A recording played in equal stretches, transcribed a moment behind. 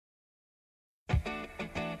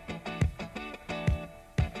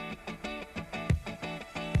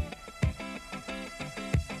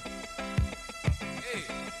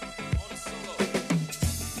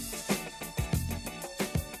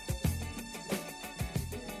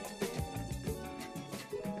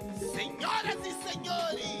Señoras y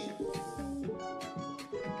señores.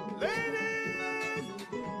 Ladies.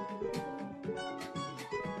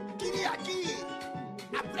 Queria aqui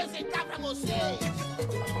apresentar pra vocês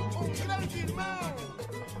grande irmão.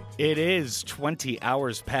 It is 20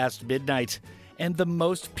 hours past midnight, and the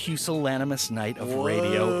most pusillanimous night of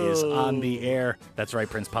radio is on the air. That's right,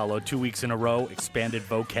 Prince Paolo. 2 weeks in a row, expanded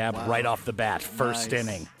vocab right off the bat. First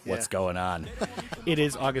inning. What's going on? It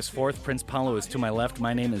is August 4th. Prince Paolo is to my left.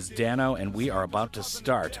 My name is Danno, and we are about to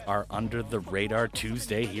start our Under the Radar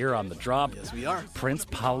Tuesday here on The Drop. Yes, we are. Prince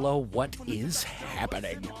Paolo, what is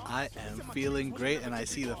happening? I am feeling great, and I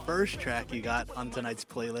see the first track you got on tonight's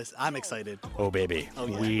playlist. I'm excited. Oh, baby. Oh,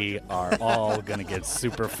 yeah. We are all going to get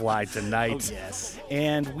Superfly tonight. Oh, yes.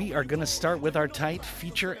 And we are going to start with our tight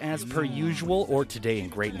feature as per usual, or today in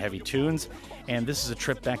Great and Heavy Tunes. And this is a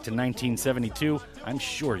trip back to 1972. I'm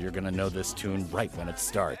sure you're going to know this tune right when it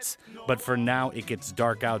starts. But for now, it gets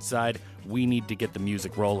dark outside. We need to get the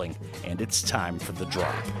music rolling, and it's time for The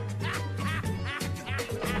Drop.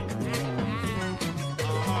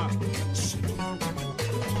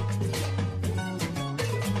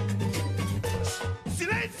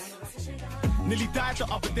 Silence! Nearly died the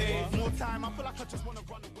other day. More time, I feel like I just want to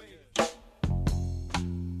run away.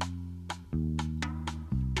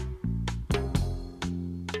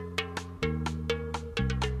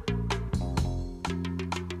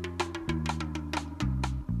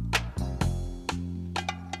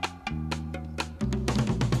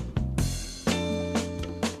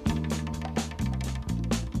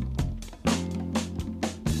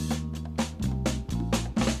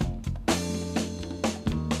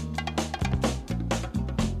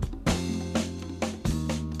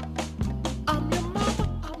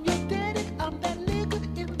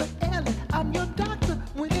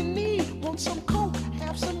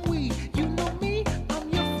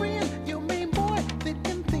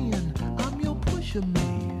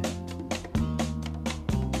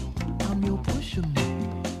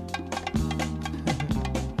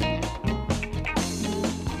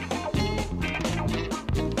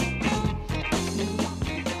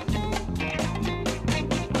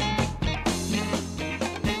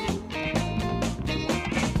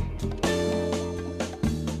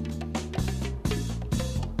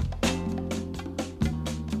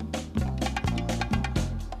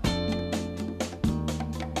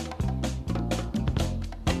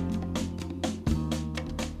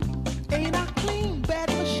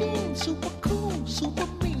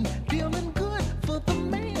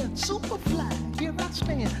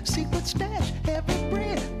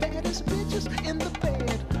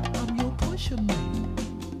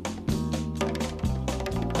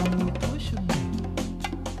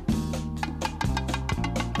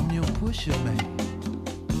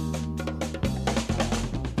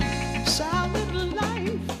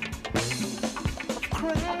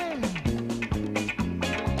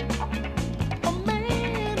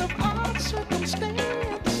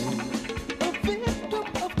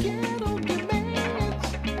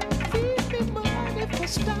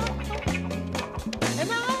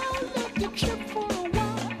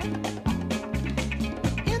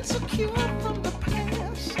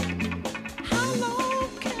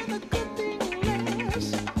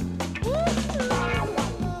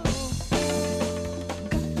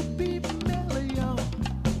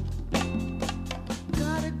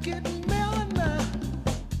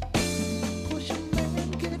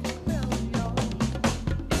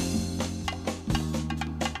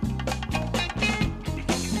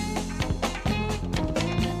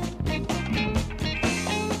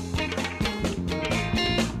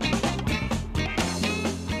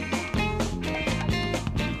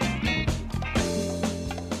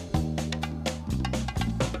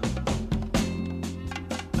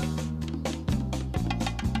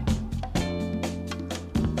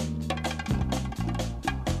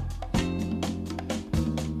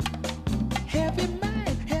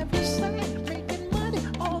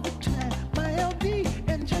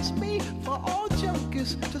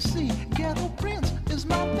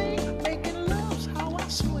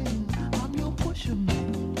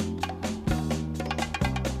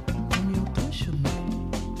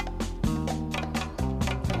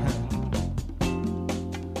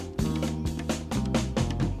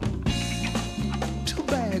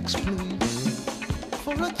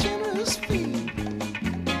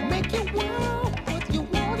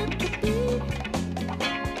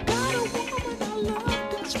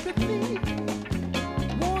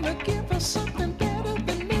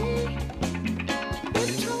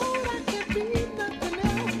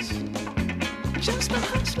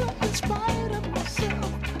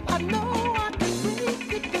 I know I can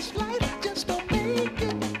make it. This life just don't make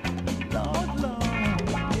it. Lord,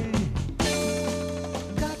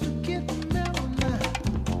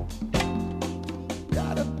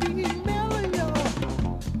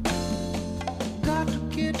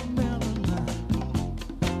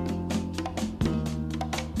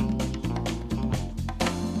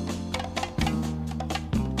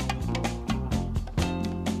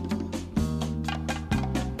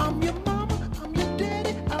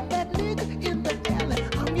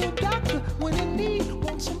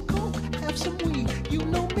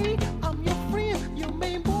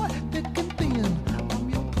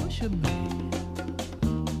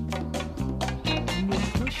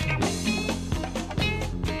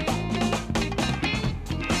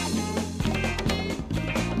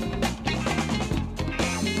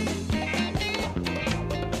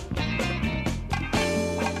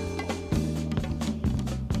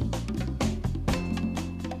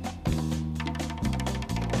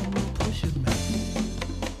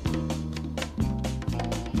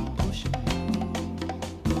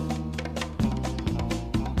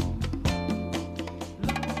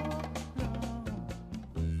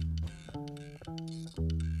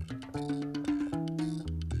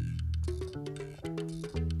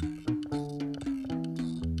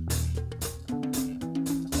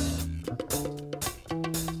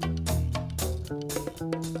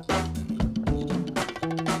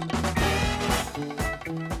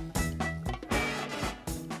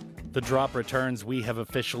 The drop returns. We have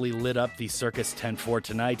officially lit up the Circus tent for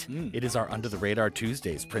tonight. It is our Under the Radar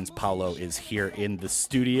Tuesdays. Prince Paolo is here in the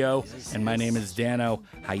studio, and my name is Danno.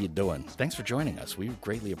 How you doing? Thanks for joining us. We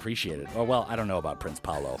greatly appreciate it. Oh, well, I don't know about Prince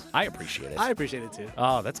Paolo. I appreciate it. I appreciate it, too.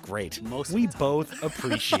 Oh, that's great. We both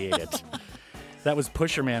appreciate it. That was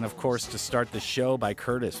Pusherman, of course, to start the show by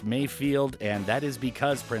Curtis Mayfield, and that is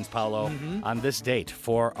because, Prince Paolo, on this date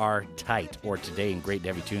for our Tight, or Today in Great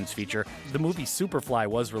Heavy Tunes feature, the movie Superfly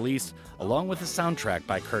was released, along with a soundtrack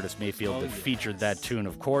by Curtis Mayfield that featured that tune,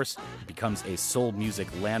 of course. It becomes a soul music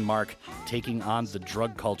landmark, taking on the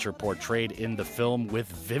drug culture portrayed in the film with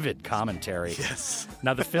vivid commentary. Yes.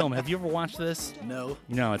 Now, the film, have you ever watched this? No.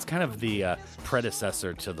 No, it's kind of the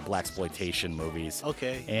predecessor to the blaxploitation movies.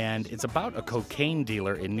 Okay. And it's about a cocaine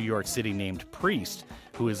dealer in New York City named Priest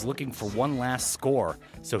who is looking for one last score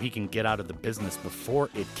so he can get out of the business before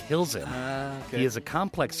it kills him. Okay. He is a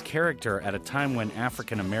complex character at a time when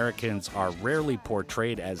African Americans are rarely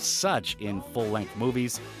portrayed as such in full-length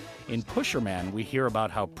movies. In Pusherman, we hear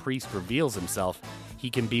about how Priest reveals himself. He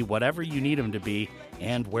can be whatever you need him to be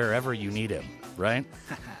and wherever you need him, right?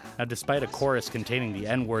 Now, despite a chorus containing the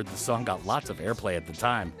N-word, the song got lots of airplay at the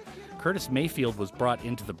time. Curtis Mayfield was brought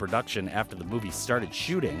into the production after the movie started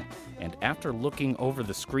shooting, and after looking over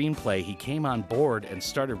the screenplay, he came on board and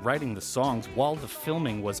started writing the songs while the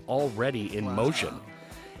filming was already in motion.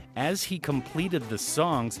 As he completed the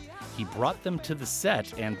songs, he brought them to the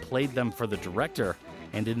set and played them for the director,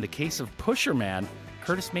 and in the case of Pusherman,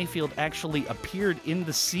 Curtis Mayfield actually appeared in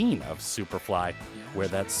the scene of Superfly where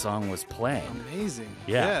that song was playing. Amazing.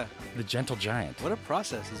 Yeah. The Gentle Giant. What a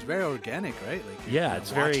process. It's very organic, right? Like yeah, it's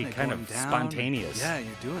very it kind of down. spontaneous. Yeah,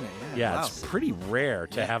 you're doing it. Yeah, wow. It's pretty rare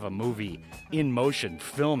to have a movie in motion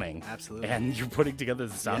filming. Absolutely. And you're putting together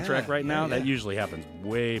the soundtrack right now. That usually happens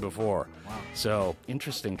way before. Wow. So,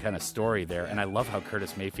 interesting kind of story there. And I love how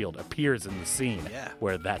Curtis Mayfield appears in the scene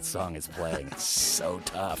where that song is playing. It's so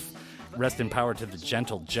tough. Rest in power to the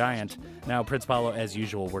Gentle Giant. Now, Prince Paolo, as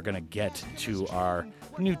usual, we're going to get to our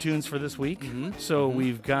new tunes for this week. So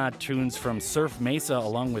we've got tunes from Surf Mesa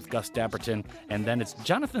along with Gus Dapperton, and then it's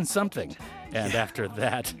Jonathan Something. And after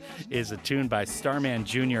that is a tune by Starman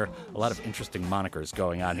Jr. A lot of interesting monikers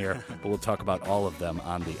going on here, but we'll talk about all of them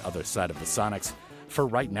on the other side of the Sonics. For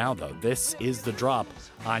right now, though, this is The Drop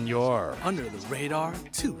on your Under the Radar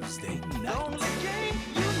Tuesday night.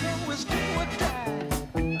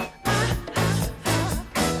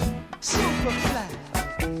 Superfly.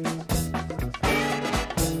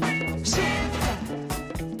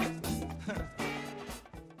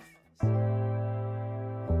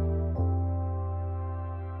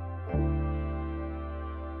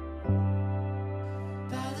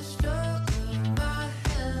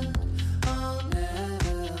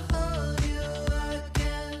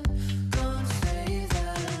 Don't say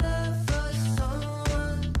that love for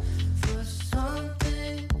someone, for something.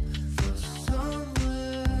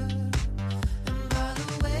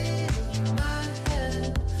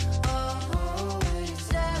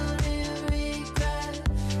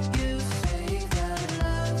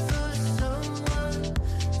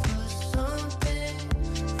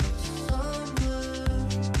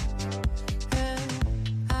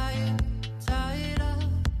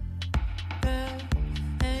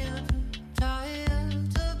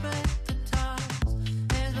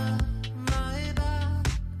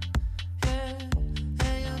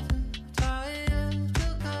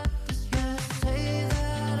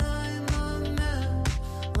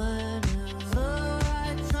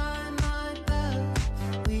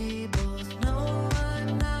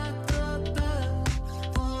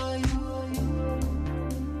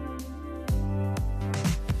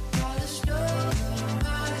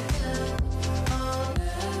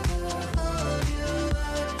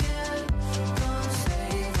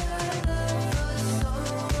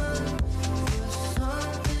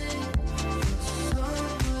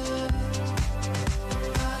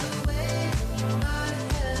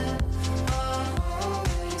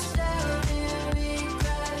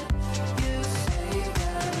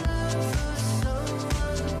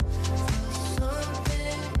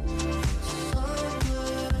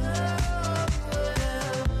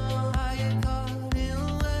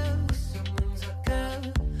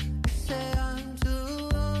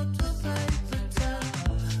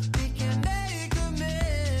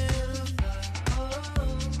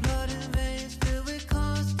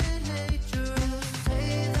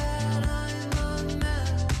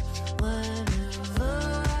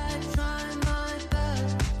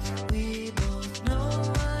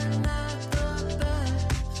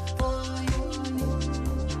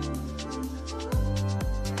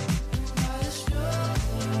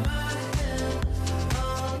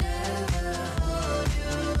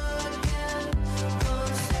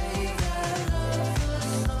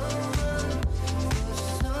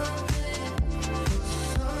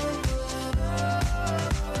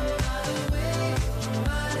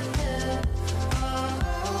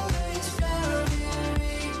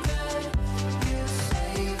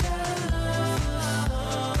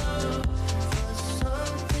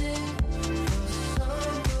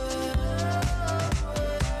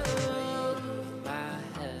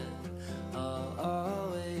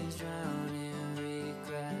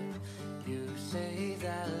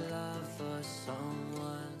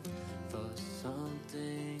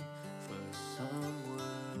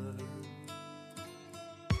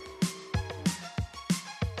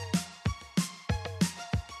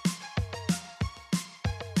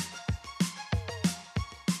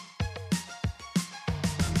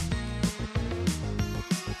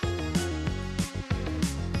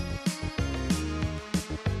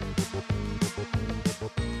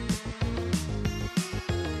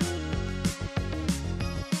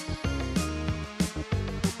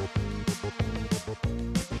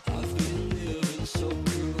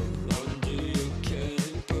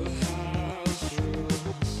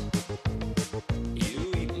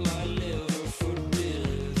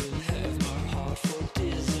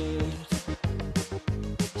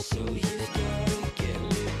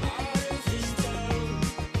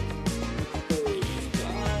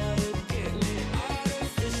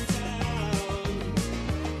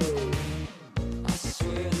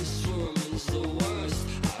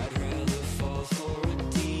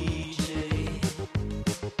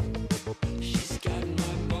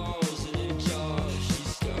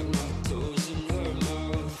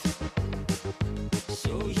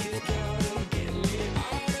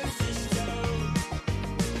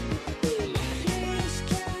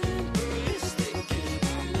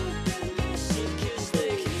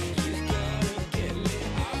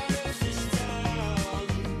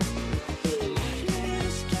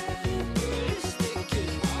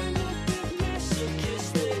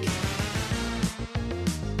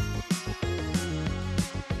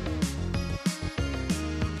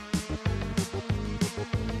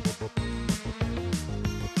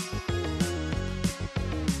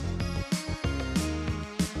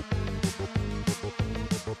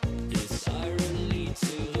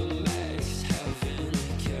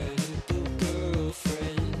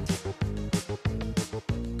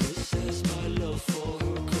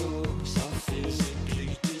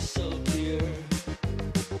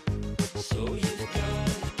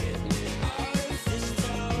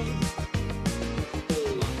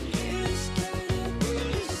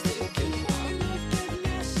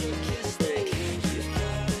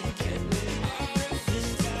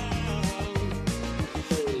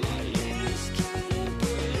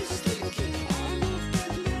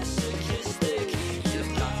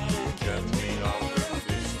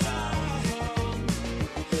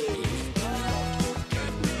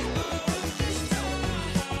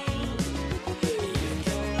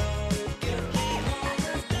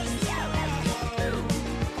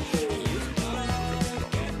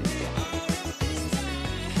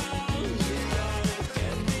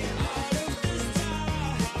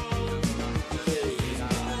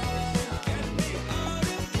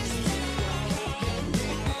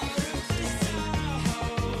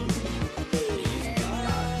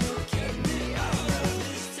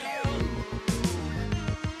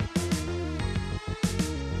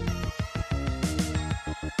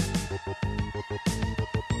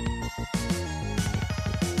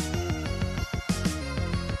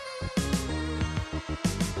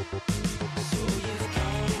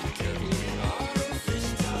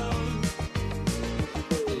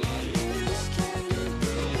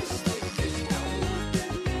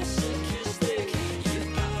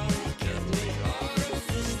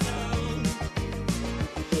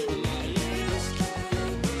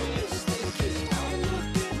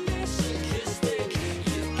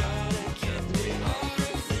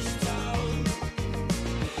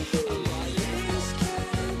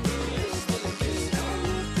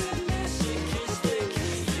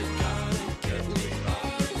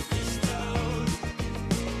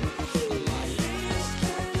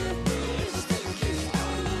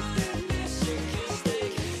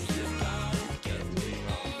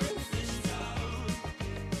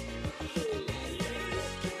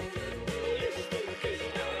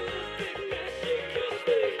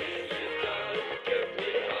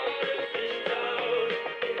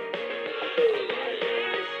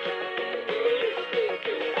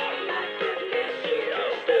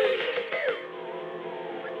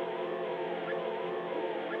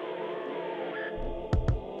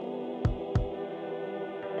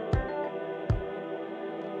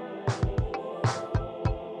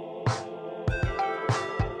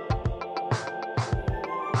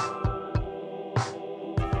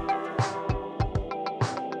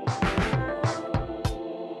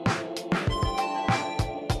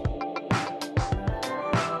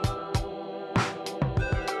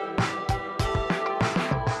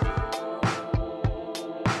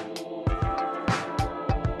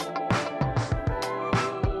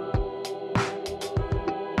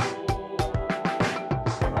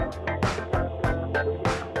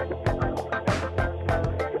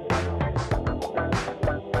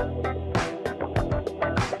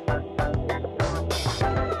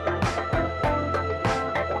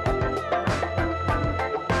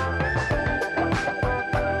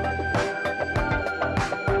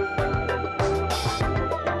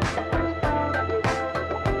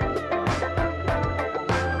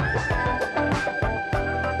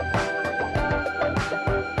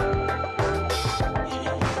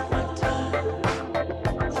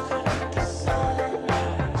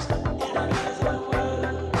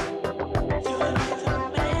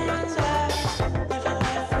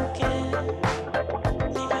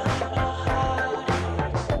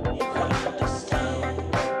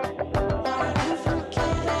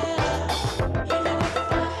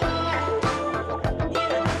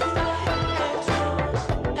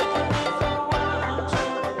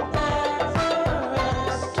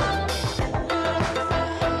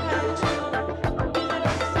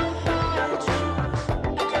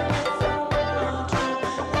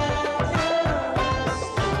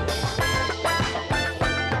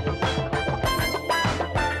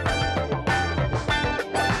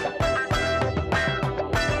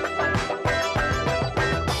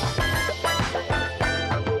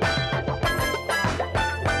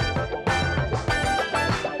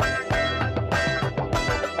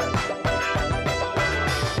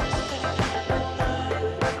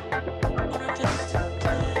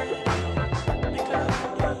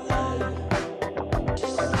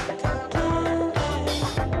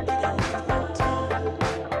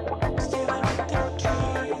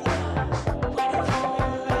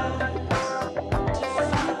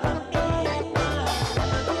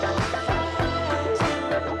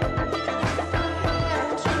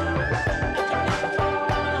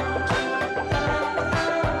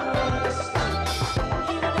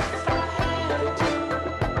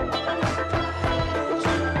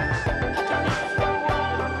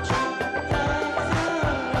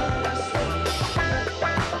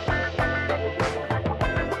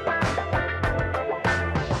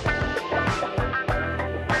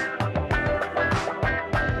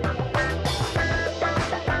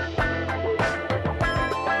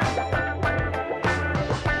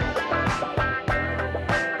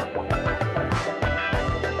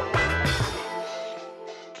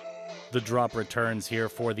 The drop returns here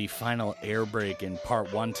for the final air break in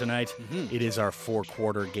part 1 tonight. It is our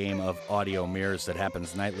 4-quarter game of audio mirrors that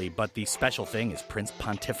happens nightly, but the special thing is Prince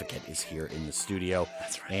Pontificate is here in the studio.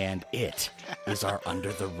 That's right. And it is our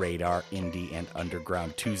Under the Radar Indie and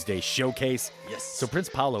Underground Tuesday showcase. Yes. So Prince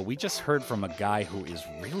Paolo, we just heard from a guy who is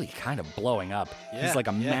really kind of blowing up. Yeah, He's like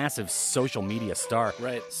a massive social media star.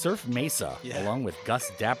 Right. Surf Mesa, Yeah. along with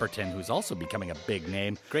Gus Dapperton, who's also becoming a big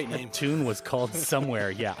name. Great name. The tune was called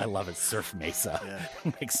Somewhere. Yeah, I love it. Surf Mesa.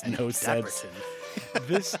 Yeah. Makes no sense. Dapperton.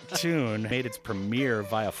 This tune made its premiere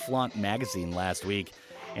via Flaunt magazine last week,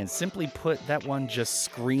 and simply put, that one just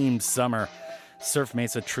screamed summer. Surf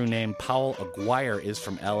Mesa true name Powell Aguirre is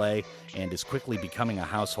from LA and is quickly becoming a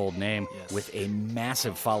household name with a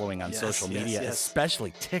massive following on social media,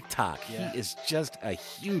 especially TikTok. Yeah. He is just a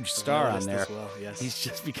huge star on there. As well. Yes. He's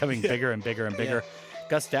just becoming bigger and bigger and bigger.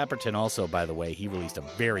 Gus Dapperton also, by the way, he released a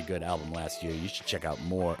very good album last year. You should check out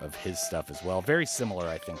more of his stuff as well. Very similar,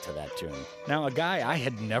 I think, to that tune. Now, a guy I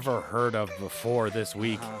had never heard of before this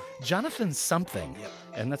week, Jonathan Something. Yep.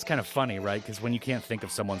 And that's kind of funny, right? Because when you can't think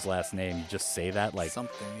of someone's last name, you just say that like,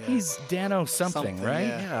 Something, yeah. he's Danno something, right?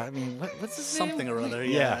 Yeah. I mean, what's his Something name? or other,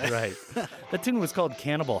 Yeah, right. The tune was called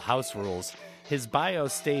Cannibal House Rules. His bio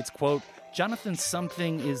states, quote, Jonathan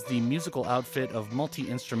Something is the musical outfit of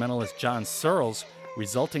multi-instrumentalist John Searles,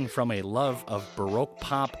 resulting from a love of Baroque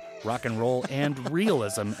pop, rock and roll, and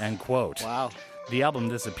realism, end quote. Wow. The album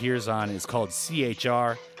this appears on is called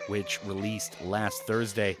CHR, which released last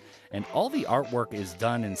Thursday, and all the artwork is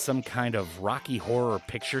done in some kind of Rocky Horror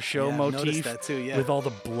Picture Show Yeah, I've motif noticed that too, yeah. with all the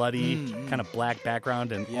bloody kind of black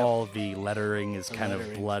background, and all the lettering is kind of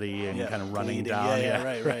lettering. bloody and kind of running Bleeding. down.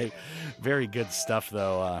 Yeah, right. Very good stuff,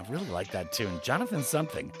 though. Really like that tune. Jonathan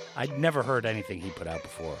Something. I'd never heard anything he put out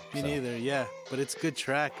before. Me neither, yeah. But it's a good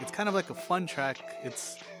track. It's kind of like a fun track.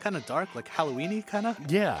 It's kind of dark, like Halloween-y, kind of.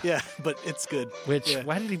 Yeah. Yeah, but it's good. Which,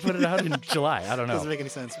 why did he put it out in July? I don't know. Doesn't make any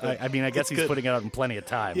sense. But I mean, I guess he's good. putting it out in plenty of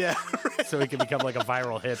time. Yeah. So it can become like a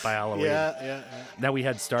viral hit by Halloween. Yeah. Now we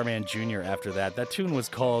had Starman Jr. after that. That tune was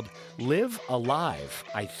called Live Alive,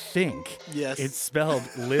 I think. Yes. It's spelled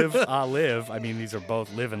Live Alive. I mean, these are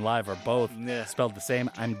both, Live and Live are both spelled the same.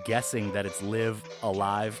 I'm guessing that it's Live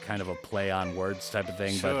Alive, kind of a play on words type of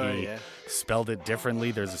thing, but he spelled it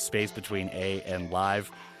differently. There's a space between A and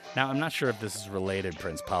live. Now, I'm not sure if this is related,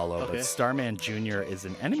 Prince Paolo, but Starman Jr. is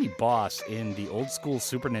an enemy boss in the old school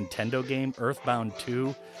Super Nintendo game Earthbound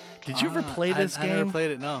 2. Did you ever play this game? I never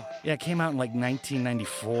played it, no. Yeah, it came out in like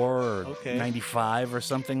 1994 or 95 or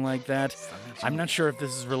something like that. I'm not sure if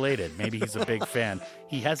this is related. Maybe he's a big fan.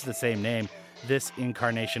 He has the same name. This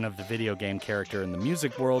incarnation of the video game character in the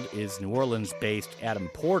music world is New Orleans-based Adam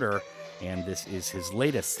Porter, and this is his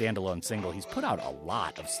latest standalone single. He's put out a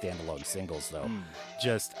lot of standalone singles, though.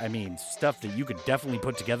 Just, I mean, stuff that you could definitely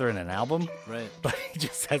put together in an album. Right. But he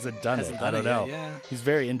just hasn't done it. I don't know. Yeah. He's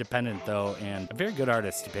very independent, though, and a very good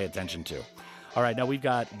artist to pay attention to. All right, now we've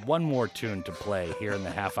got one more tune to play here in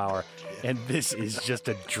the half hour, and this is just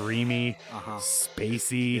a dreamy,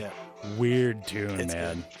 spacey, weird tune,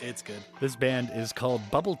 man. It's good. This band is called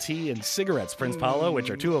Bubble Tea and Cigarettes, Prince Paolo, which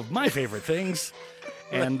are two of my favorite things.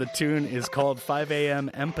 And the tune is called 5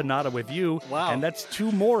 a.m. Empanada with You. Wow. And that's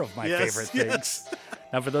two more of my favorite things. Yes.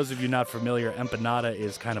 Now, for those of you not familiar, empanada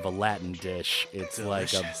is kind of a Latin dish. It's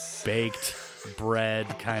like a baked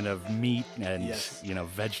bread kind of meat and,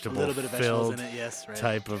 vegetable a little bit of vegetables filled in it,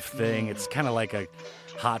 type of thing. It's kind of like a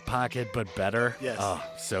Hot Pocket, but better. Yes. Oh,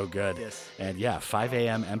 so good. Yes. And 5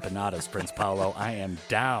 a.m. empanadas, Prince Paolo. I am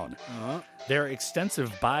down. Their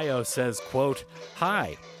extensive bio says, quote,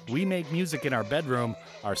 Hi, we make music in our bedroom.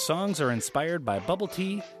 Our songs are inspired by bubble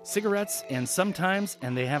tea, cigarettes, and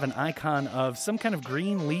they have an icon of some kind of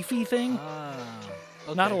green leafy thing.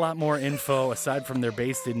 Not a lot more info aside from they're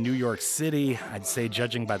based in New York City. I'd say,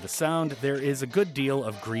 judging by the sound, there is a good deal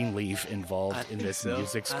of green leaf involved in this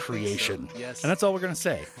music's creation. Yes. And that's all we're going to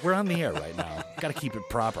say. We're on the air right now. Got to keep it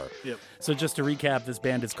proper. Yep. So just to recap, this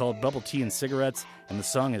band is called Bubble Tea and Cigarettes, and the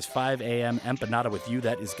song is 5 a.m. Empanada with You.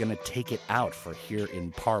 That is going to take it out for here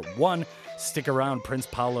in part 1. Stick around. Prince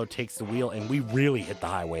Paolo takes the wheel, and we really hit the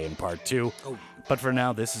highway in part 2. But for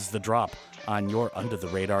now, this is The Drop on your Under the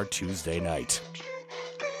Radar Tuesday night.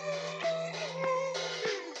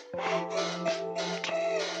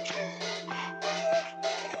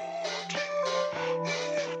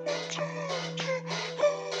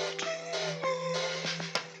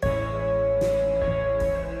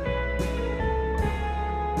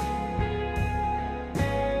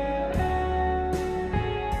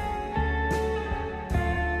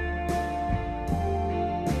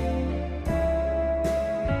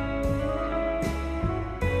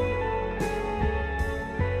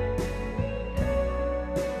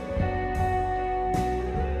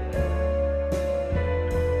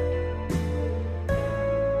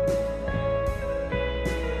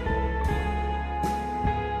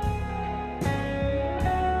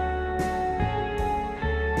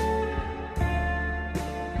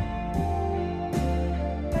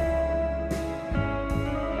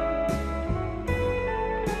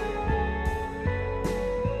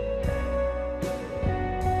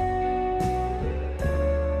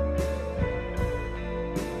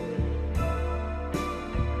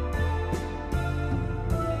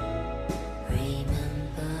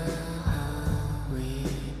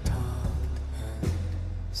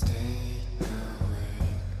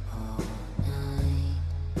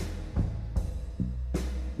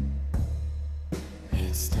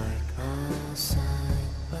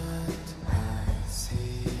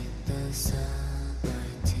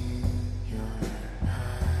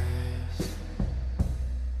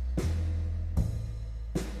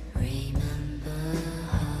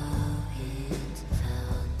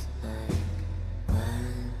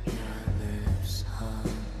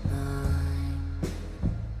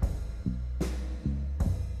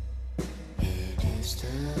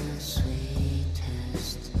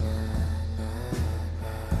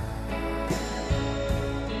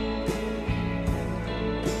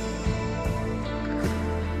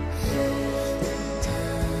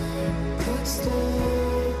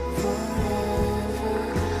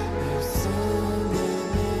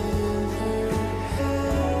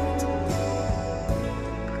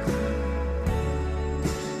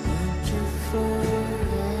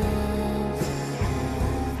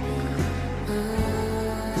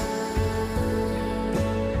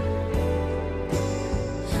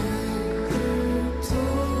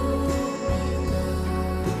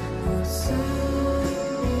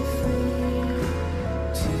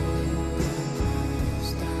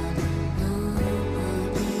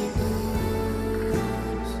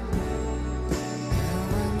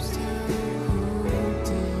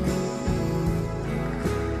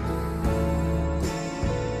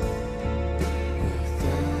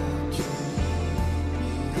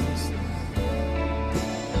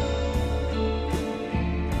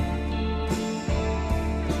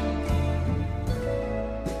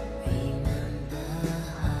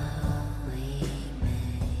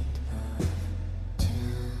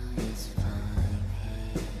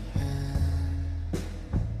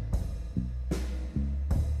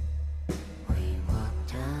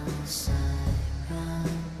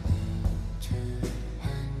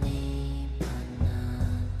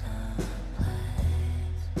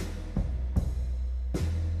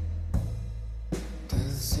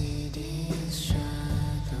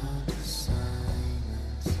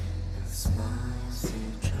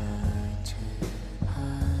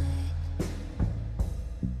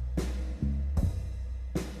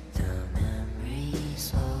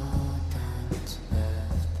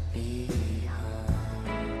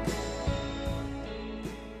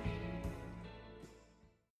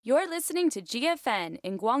 You're listening to GFN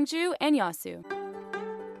in Gwangju and Yeosu.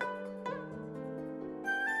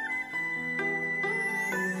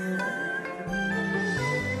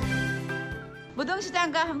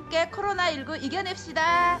 무등시장과 함께 코로나19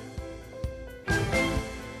 이겨냅시다.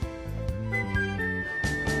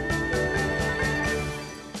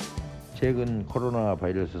 최근 코로나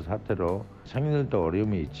바이러스 사태로 상인들도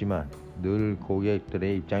어려움이 있지만 늘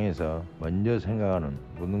고객들의 입장에서 먼저 생각하는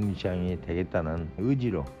무등시장이 되겠다는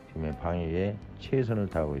의지로 지금 방역에 최선을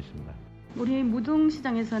다하고 있습니다. 우리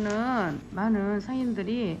무등시장에서는 많은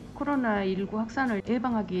상인들이 코로나19 확산을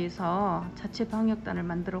예방하기 위해서 자체 방역단을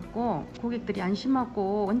만들었고 고객들이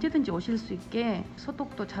안심하고 언제든지 오실 수 있게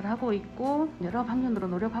소독도 잘하고 있고 여러 방면으로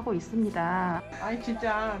노력하고 있습니다. 아니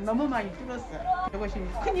진짜 너무 많이 줄었어요. 이것이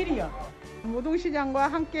큰일이요. 무등시장과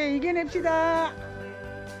함께 이겨냅시다.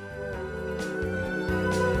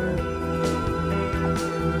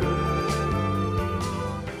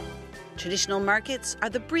 Traditional markets are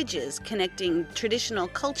the bridges connecting traditional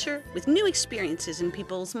culture with new experiences in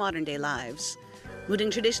people's modern-day lives.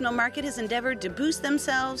 Muding Traditional Market has endeavored to boost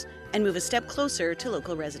themselves and move a step closer to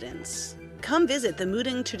local residents. Come visit the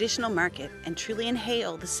Muding Traditional Market and truly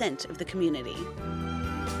inhale the scent of the community.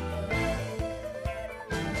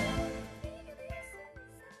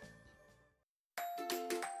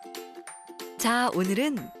 자,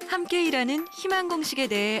 오늘은 함께 일하는 희망 공식에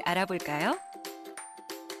대해 알아볼까요?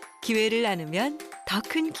 기회를 나누면 더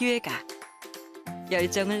큰 기회가,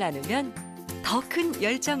 열정을 나누면 더 큰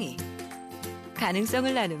열정이,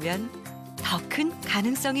 가능성을 나누면 더 큰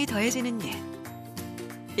가능성이 더해지는 일.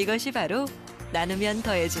 이것이 바로 나누면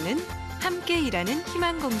더해지는 함께 일하는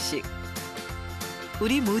희망 공식.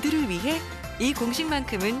 우리 모두를 위해 이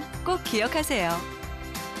공식만큼은 꼭 기억하세요.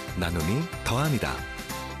 나눔이 더합니다.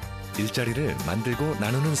 일자리를 만들고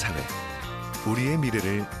나누는 사회. 우리의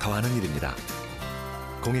미래를 더하는 일입니다.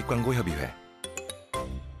 공익광고협의회.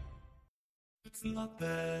 It's not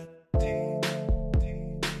that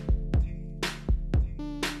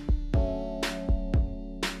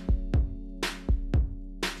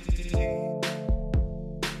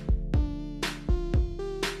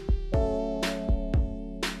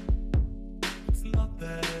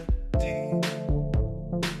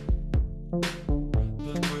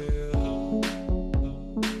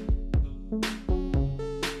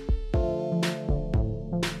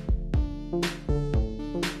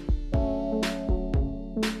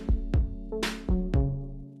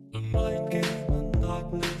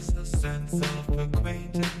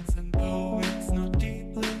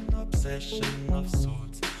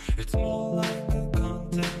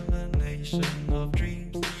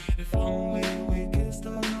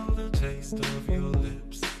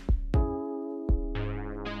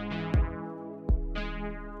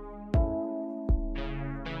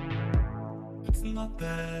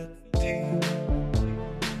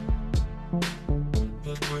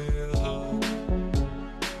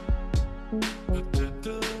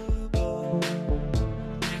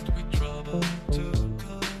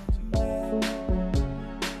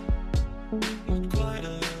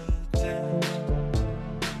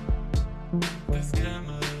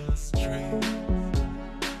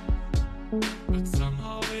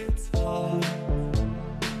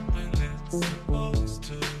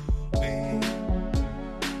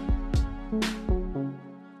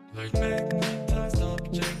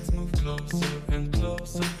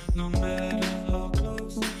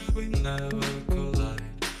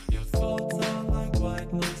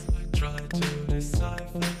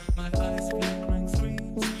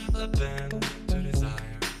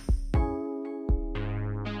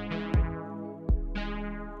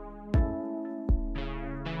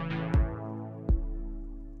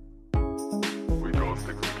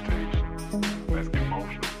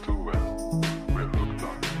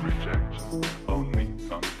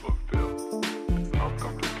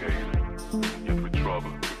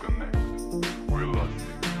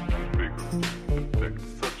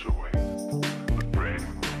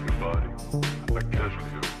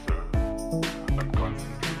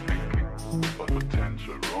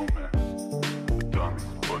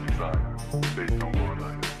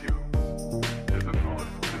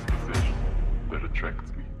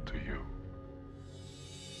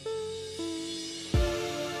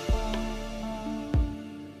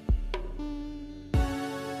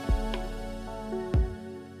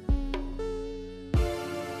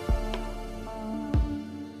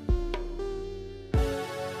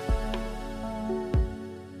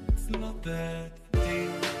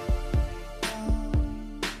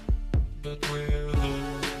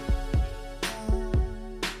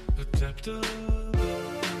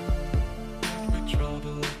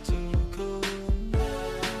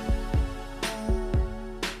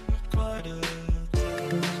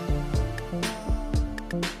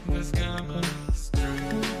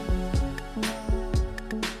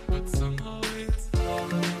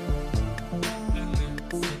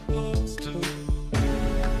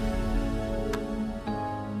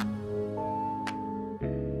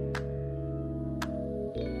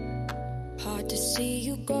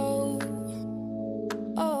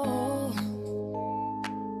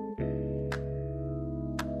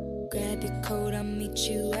baby coat, I'll meet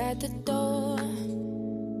you at the door.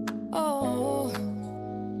 Oh,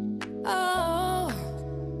 oh,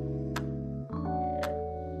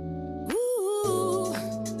 ooh,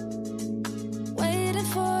 waiting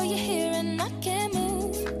for you here and I can't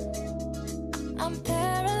move. I'm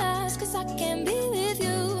paralyzed 'cause I can't be with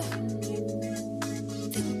you.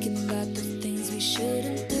 Thinking about the things we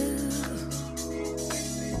shouldn't do.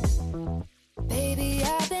 Baby,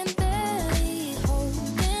 I've been barely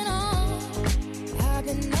holding on. I've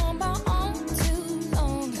been on my own too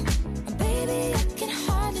long. Baby, I can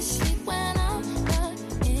hardly sleep when I'm not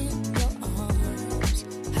in your arms.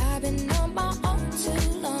 I've been on my own too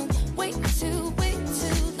long. Way too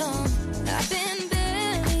long. I've been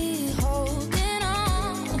barely holding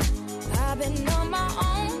on. I've been on my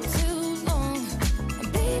own too long.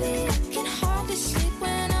 Baby, I can hardly sleep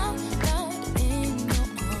when I'm not in your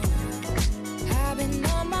arms. I've been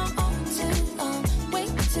on my own too long. Way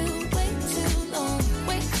too long.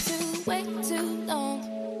 Way too long.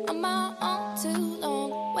 On my own too long.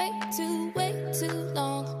 Way too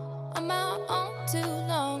long. On my own too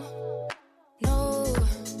long. No,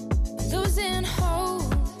 I'm losing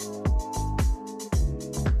hope.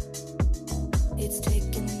 It's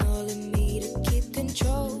taking all of me to keep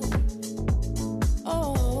control.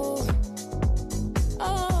 Oh,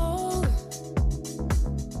 oh,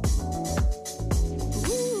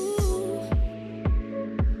 ooh,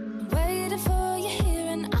 I'm waiting for you here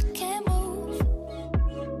and I can't move.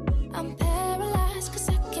 I'm paralyzed 'cause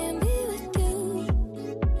I can't be with you.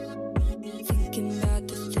 Thinking about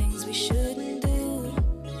the things we shouldn't do.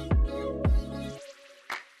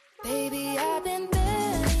 Baby, I've been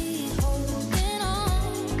barely holding on.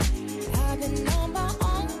 I've been on my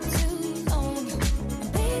own too long.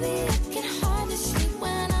 Baby, I can hardly sleep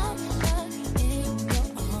when I'm not in your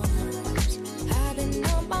arms. I've been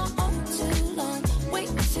on my own too long. Way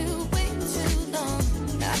too long.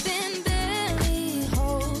 I've been barely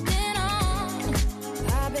holding on.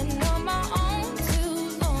 I've been on my own too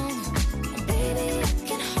long. Baby, I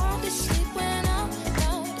can hardly sleep when I'm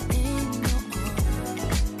not in your arms.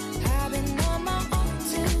 I've been on my own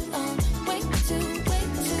too long. Way too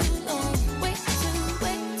long. Way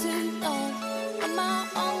too long. On my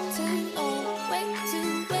own too long. Way too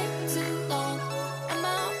long. On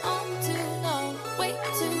my own too long. Way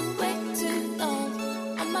too long.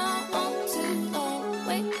 On my own too long.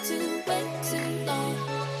 Way too long.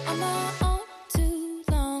 On my own too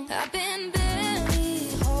long. I've been barely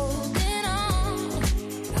holding on.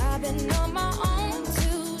 I've been on my own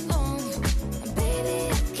too long. Baby,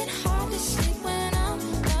 I can hardly sleep when I'm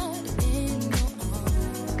not in your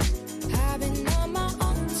arms. I've been on my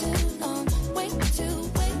own too long. Way too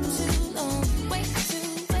long. Way too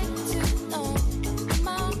long. On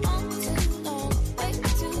my own too long. Way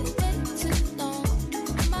too long.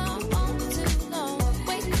 On my own too long.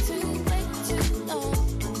 Way too long.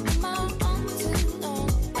 On my own too long.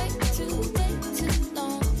 Way too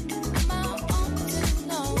long. On my own too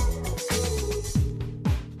long.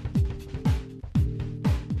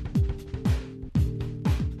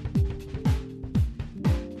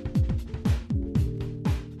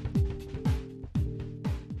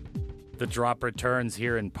 The drop returns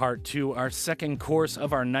here in part 2. Our second course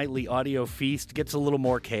of our nightly audio feast gets a little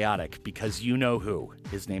more chaotic because you know who.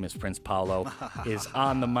 His name is Prince Paolo, is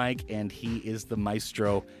on the mic, and he is the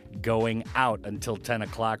maestro going out until 10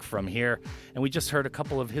 o'clock from here. And we just heard a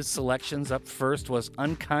couple of his selections. Up first was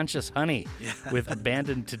Unconscious Honey with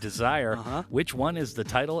Abandoned to Desire. Which one is the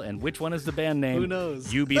title and which one is the band name? Who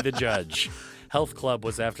knows? You be the judge. Health Club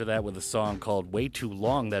was after that with a song called Way Too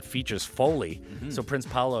Long that features Foley. So Prince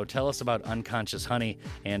Paolo, tell us about Unconscious Honey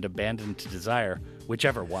and Abandoned to Desire,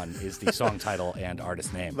 whichever one is the song title and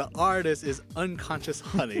artist name. The artist is Unconscious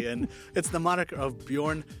Honey, and it's the moniker of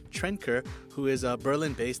Bjorn Trenker, who is a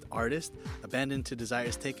Berlin-based artist. Abandoned to Desire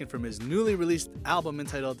is taken from his newly released album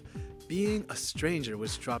entitled Being a Stranger,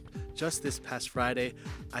 which dropped just this past Friday.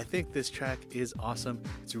 I think this track is awesome.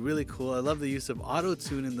 It's really cool. I love the use of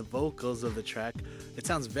auto-tune in the vocals of the track. It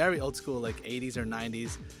sounds very old school, like 80s or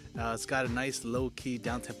 90s. It's got a nice low-key,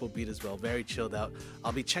 down-tempo beat as well, very chilled out.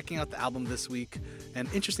 I'll be checking out the album this week. An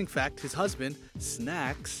interesting fact, his husband,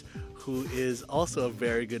 Snacks, who is also a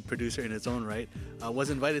very good producer in his own right, was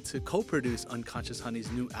invited to co-produce Unconscious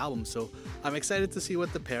Honey's new album, so I'm excited to see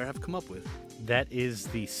what the pair have come up with. That is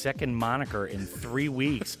the second moniker in 3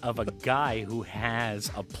 weeks of a guy who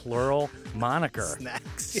has a plural moniker.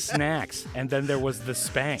 Snacks. Yeah. Snacks. And then there was the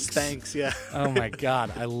Spanx. Spanx, yeah. Oh my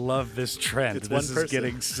God, I love this trend. It's this one is person.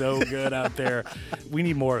 getting so good out there. We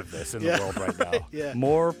need more of this in the world right now. Yeah.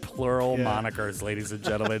 More plural monikers, ladies and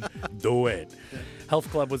gentlemen. Do it. Health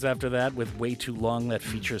Club was after that with Way Too Long that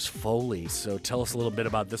features Foley. So tell us a little bit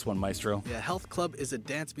about this one, Maestro. Yeah, Health Club is a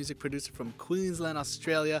dance music producer from Queensland,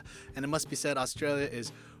 Australia. And it must be said, Australia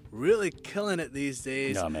is really killing it these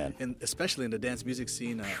days. Oh, man. Especially in the dance music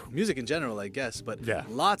scene. Music in general, I guess. But yeah,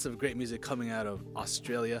 lots of great music coming out of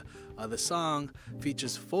Australia. The song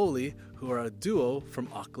features Foley, who are a duo from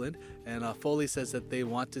Auckland. And Foley says that they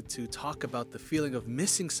wanted to talk about the feeling of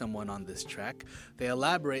missing someone on this track. They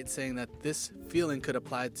elaborate saying that this feeling could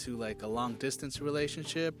apply to like a long distance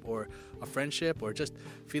relationship or a friendship or just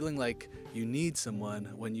feeling like you need someone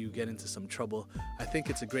when you get into some trouble. I think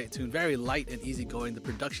it's a great tune, very light and easygoing. The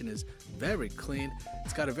production is very clean.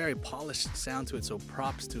 It's got a very polished sound to it, so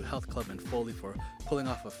props to Health Club and Foley for pulling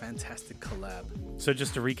off a fantastic collab. So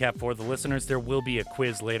just to recap for the listeners, there will be a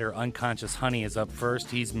quiz later. Unconscious Honey is up first.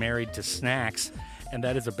 He's married to Snacks, and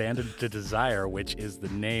that is Abandoned to Desire, which is the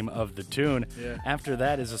name of the tune. Yeah. After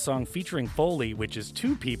that is a song featuring Foley, which is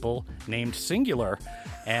two people named Singular,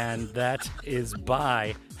 and that is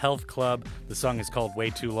by Health Club. The song is called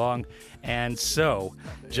Way Too Long. And so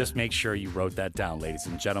just make sure you wrote that down, ladies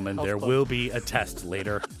and gentlemen. There will be a test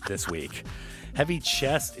later this week. Heavy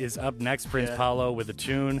Chest is up next, Prince Paolo, with a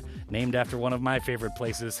tune named after one of my favorite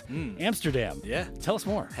places, Amsterdam. Yeah. Tell us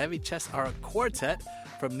more. Heavy Chest are a quartet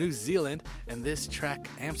from New Zealand, and this track,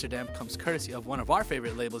 Amsterdam, comes courtesy of one of our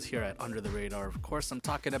favorite labels here at Under the Radar. Of course, I'm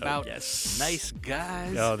talking about Nice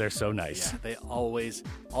Guys. Oh, they're so nice. Yeah, they always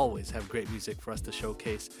have great music for us to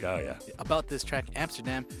showcase. Oh, yeah. About this track,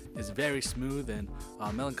 Amsterdam is very smooth and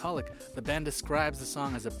melancholic. The band describes the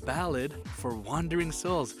song as a ballad for wandering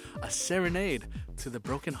souls, a serenade to the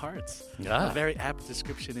broken hearts. A very apt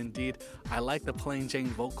description indeed. I like the plain Jane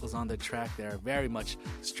vocals on the track. They're very much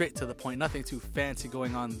straight to the point, nothing too fancy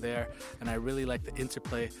going on there, and I really like the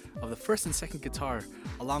interplay of the first and second guitar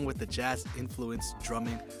along with the jazz influenced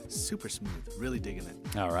drumming. Super smooth, really digging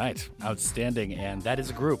it. All right, outstanding. And that is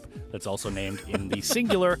a group that's also named in the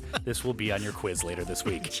singular. This will be on your quiz later this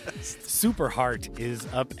week. Superheart is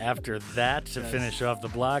up after that to finish off the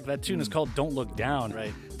block. That tune is called Don't Look Down.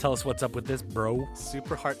 Right. Tell us what's up with this, bro.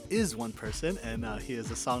 Superheart is one person, and he is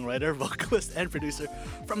a songwriter, vocalist, and producer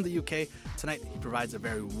from the UK. Tonight, he provides a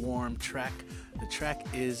very warm track. The track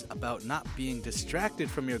is about not being distracted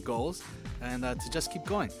from your goals and to just keep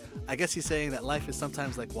going. I guess he's saying that life is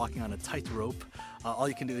sometimes like walking on a tightrope. All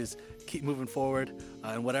you can do is keep moving forward,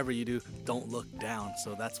 and whatever you do, don't look down.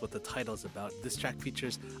 So that's what the title is about. This track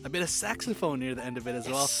features a bit of saxophone near the end of it as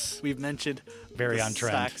well. We've mentioned very on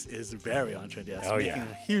trend. Sax is very on trend, yes. Oh, making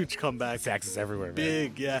a huge comeback. Sax is everywhere, man.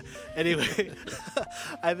 Big, yeah. Anyway,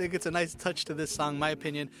 I think it's a nice touch to this song. My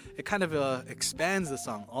opinion, it kind of expands the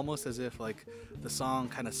song, almost as if like the song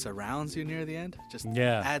kind of surrounds you near the end. Just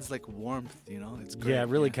adds like warmth, you know. It's great. Yeah, it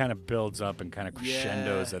really kind of builds up and kind of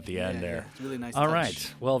crescendos at the end there. Yeah. It's really nice. All touch.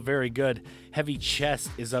 right. Well, very good. Heavy Chest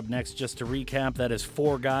is up next. Just to recap, that is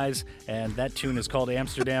four guys, and that tune is called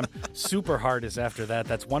Amsterdam. Superheart is after that.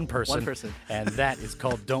 That's one person. One person. And that is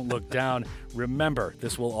called Don't Look Down. Remember,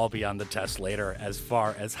 this will all be on the test later as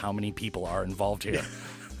far as how many people are involved here.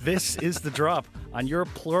 This is The Drop on your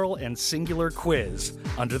plural and singular quiz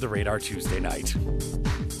Under the Radar Tuesday night.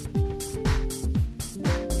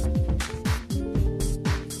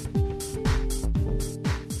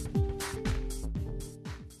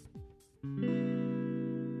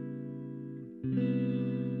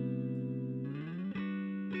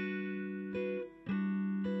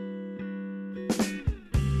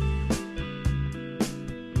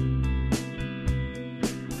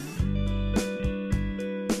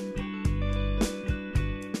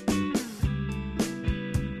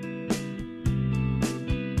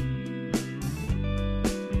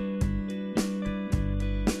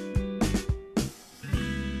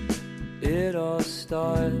 It all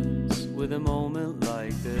starts with a moment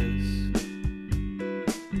like this.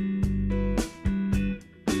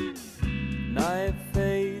 Night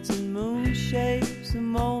fades and moon shapes a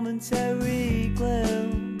momentary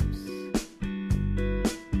glimpse.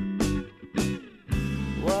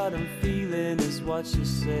 What I'm feeling is what you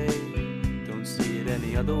say. Don't see it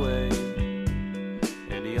any other way.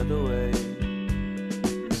 Any other way.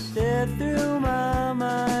 Stare through my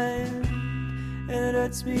mind, and it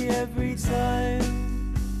hurts me every time.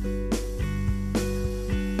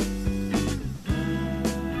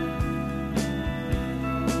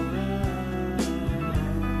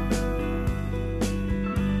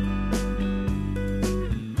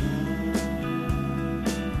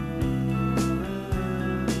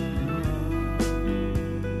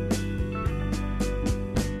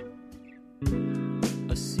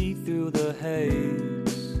 I see through the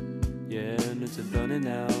haze, yeah, and it's a burning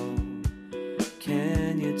out.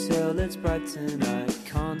 Can you tell its brighten I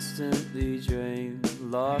constantly drain,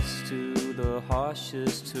 lost to the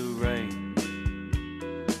harshest terrain.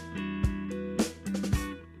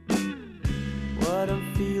 What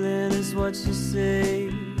I'm feeling is what you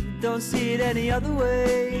say, don't see it any other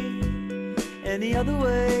way, any other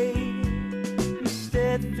way. You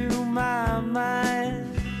stare through my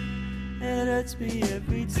mind, it hurts me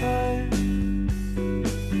every time.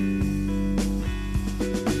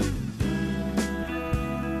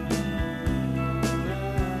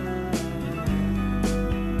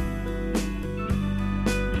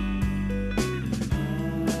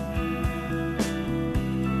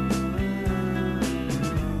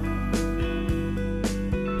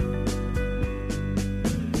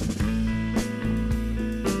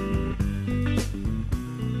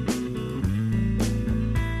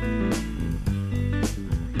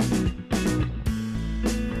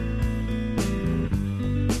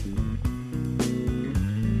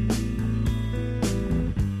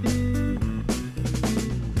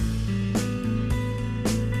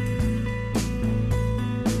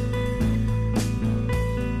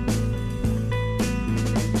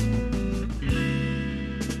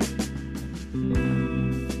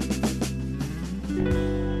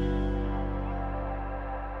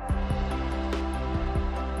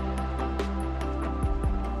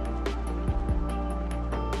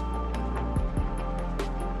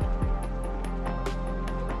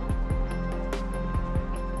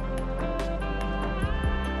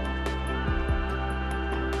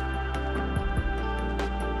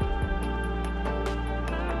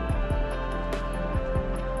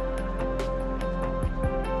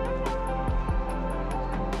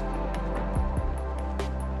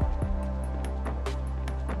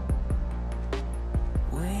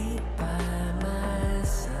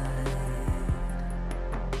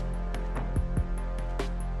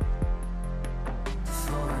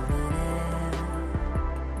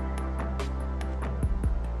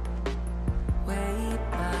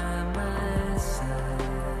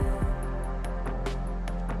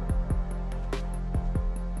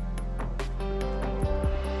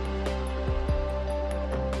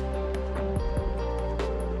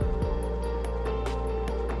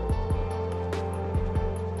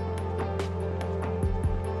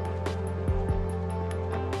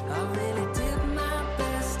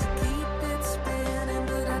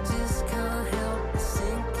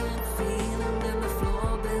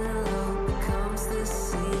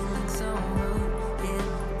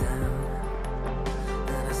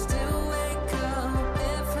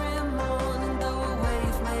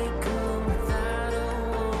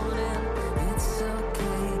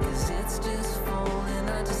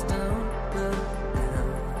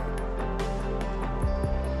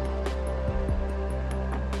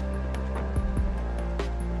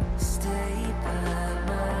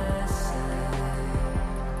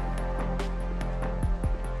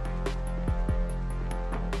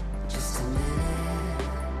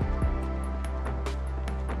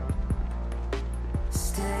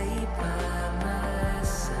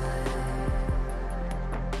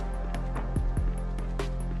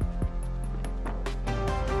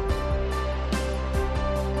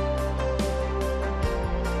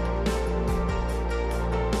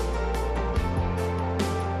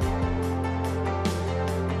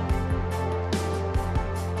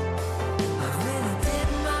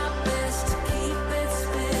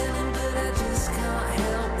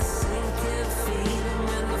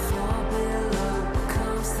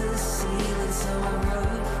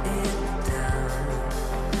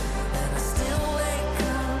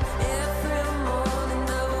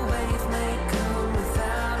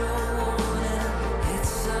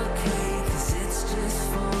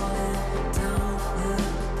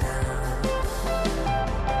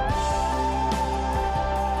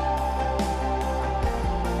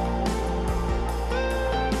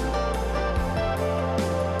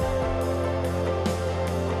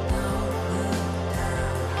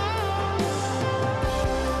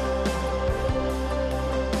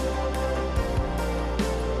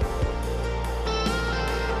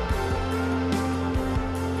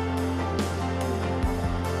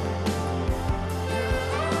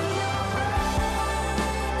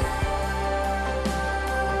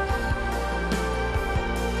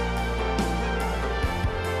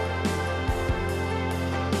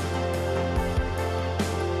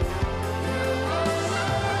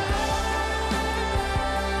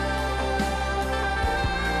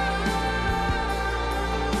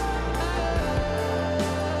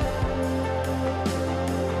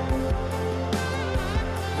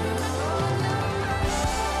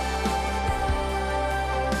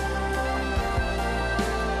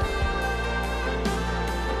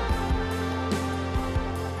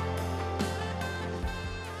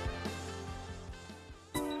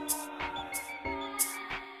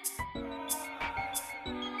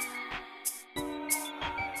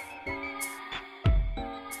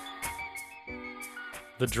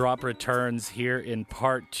 The drop returns here in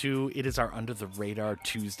part 2. It is our Under the Radar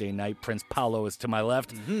Tuesday night. Prince Paolo is to my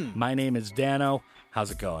left. My name is Danno.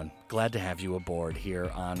 How's it going? Glad to have you aboard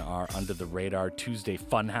here on our Under the Radar Tuesday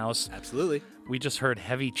Funhouse. Absolutely. We just heard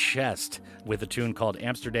Heavy Chest with a tune called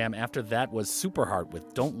Amsterdam. After that was Superheart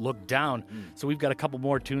with Don't Look Down. So we've got a couple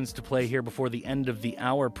more tunes to play here before the end of the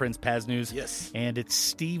hour, Prince Paz News. Yes. And it's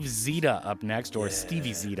Steve Zita up next, or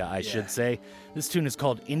Stevie Zita, I should say. This tune is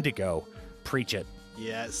called Indigo. Preach it.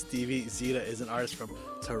 Yeah, Stevie Zita is an artist from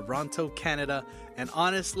Toronto, Canada. And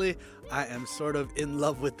honestly, I am sort of in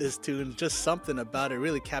love with this tune. Just something about it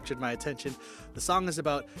really captured my attention. The song is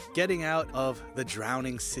about getting out of the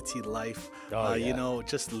drowning city life. You know,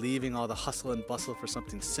 just leaving all the hustle and bustle for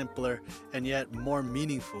something simpler and yet more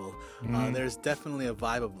meaningful. There's definitely a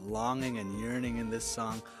vibe of longing and yearning in this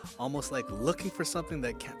song, almost like looking for something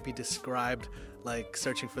that can't be described, like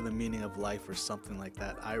searching for the meaning of life or something like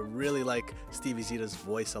that. I really like Stevie Zita's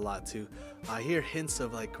voice a lot too. I hear hints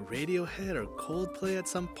of like Radiohead or Coldplay at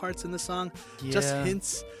some parts in the song. Just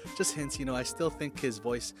hints, you know. I still think his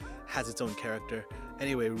voice has its own character.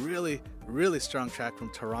 Anyway, really strong track from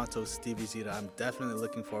Toronto's Stevie Zita. I'm definitely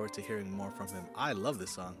looking forward to hearing more from him. I love this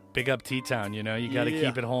song. Big up T-Town, you know. You got to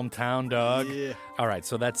keep it hometown, dog. Yeah. All right,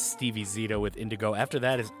 so that's Stevie Zita with Indigo. After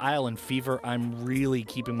that is Island Fever. I'm really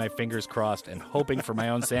keeping my fingers crossed and hoping for my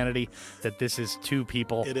own sanity that this is two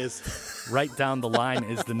people. It is. Right Down the Line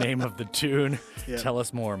is the name of the tune. Yeah. Tell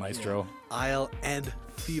us more, Maestro. Isle and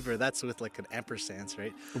Fever. That's with like an ampersand,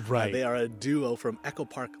 right? Right. They are a duo from Echo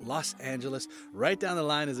Park, Los Angeles. Right Down the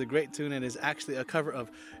Line is a great tune and is actually a cover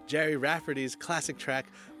of Jerry Rafferty's classic track,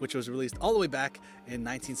 which was released all the way back in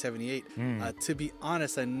 1978. To be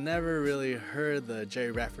honest, I never really heard the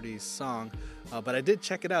Jerry Rafferty song, but I did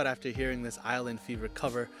check it out after hearing this Island Fever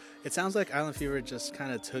cover. It sounds like Island Fever just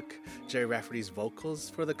kind of took Jerry Rafferty's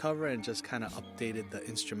vocals for the cover and just kind of updated the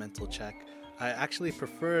instrumental track. I actually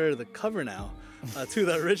prefer the cover now to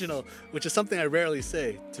the original, which is something I rarely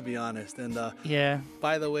say, to be honest. And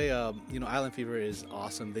by the way, you know, Island Fever is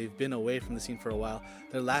awesome. They've been away from the scene for a while.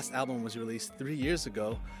 Their last album was released 3 years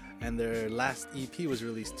ago, and their last EP was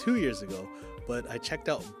released 2 years ago. But I checked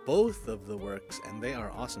out both of the works, and they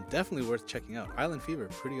are awesome. Definitely worth checking out. Island Fever,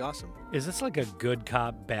 pretty awesome. Is this like a good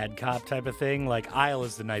cop, bad cop type of thing? Like, Isle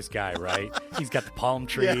is the nice guy, right? He's got the palm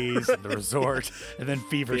trees and the resort, and then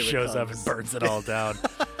Fever shows up and burns it all down.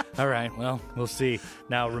 All right, well, we'll see.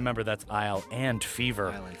 Now, remember, that's Isle and Fever.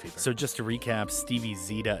 Island Fever. So just to recap, Stevie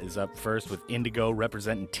Zita is up first with Indigo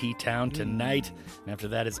representing T-Town tonight. And after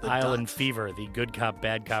that is Isle and Fever, the good cop,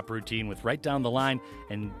 bad cop routine with Right Down the Line.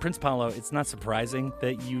 And Prince Paolo, it's not surprising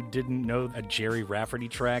that you didn't know a Jerry Rafferty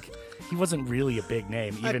track. He wasn't really a big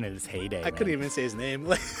name, even in his heyday. I couldn't even say his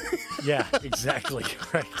name. Yeah, exactly.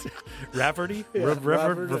 Right. Rafferty? Yeah,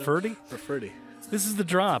 Rafferty? Rafferty. This is The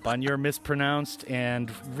Drop on your mispronounced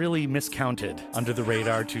and really miscounted Under the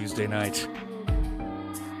Radar Tuesday night.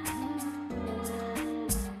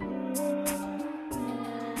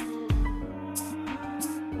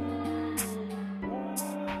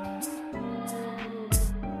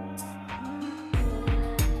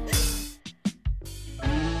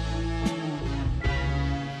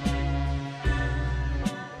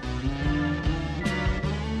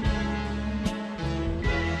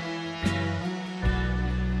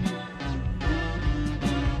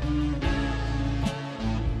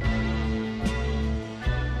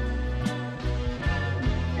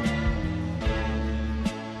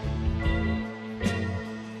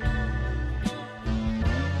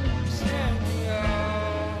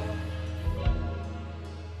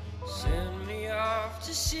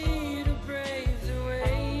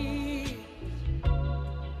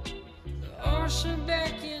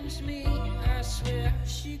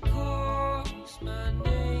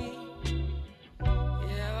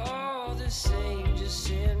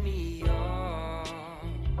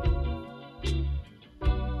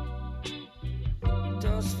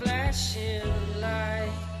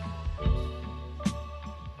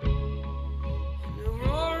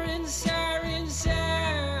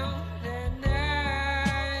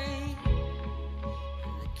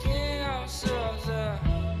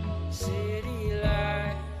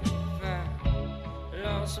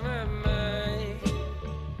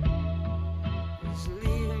 Just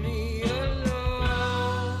leave me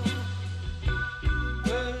alone.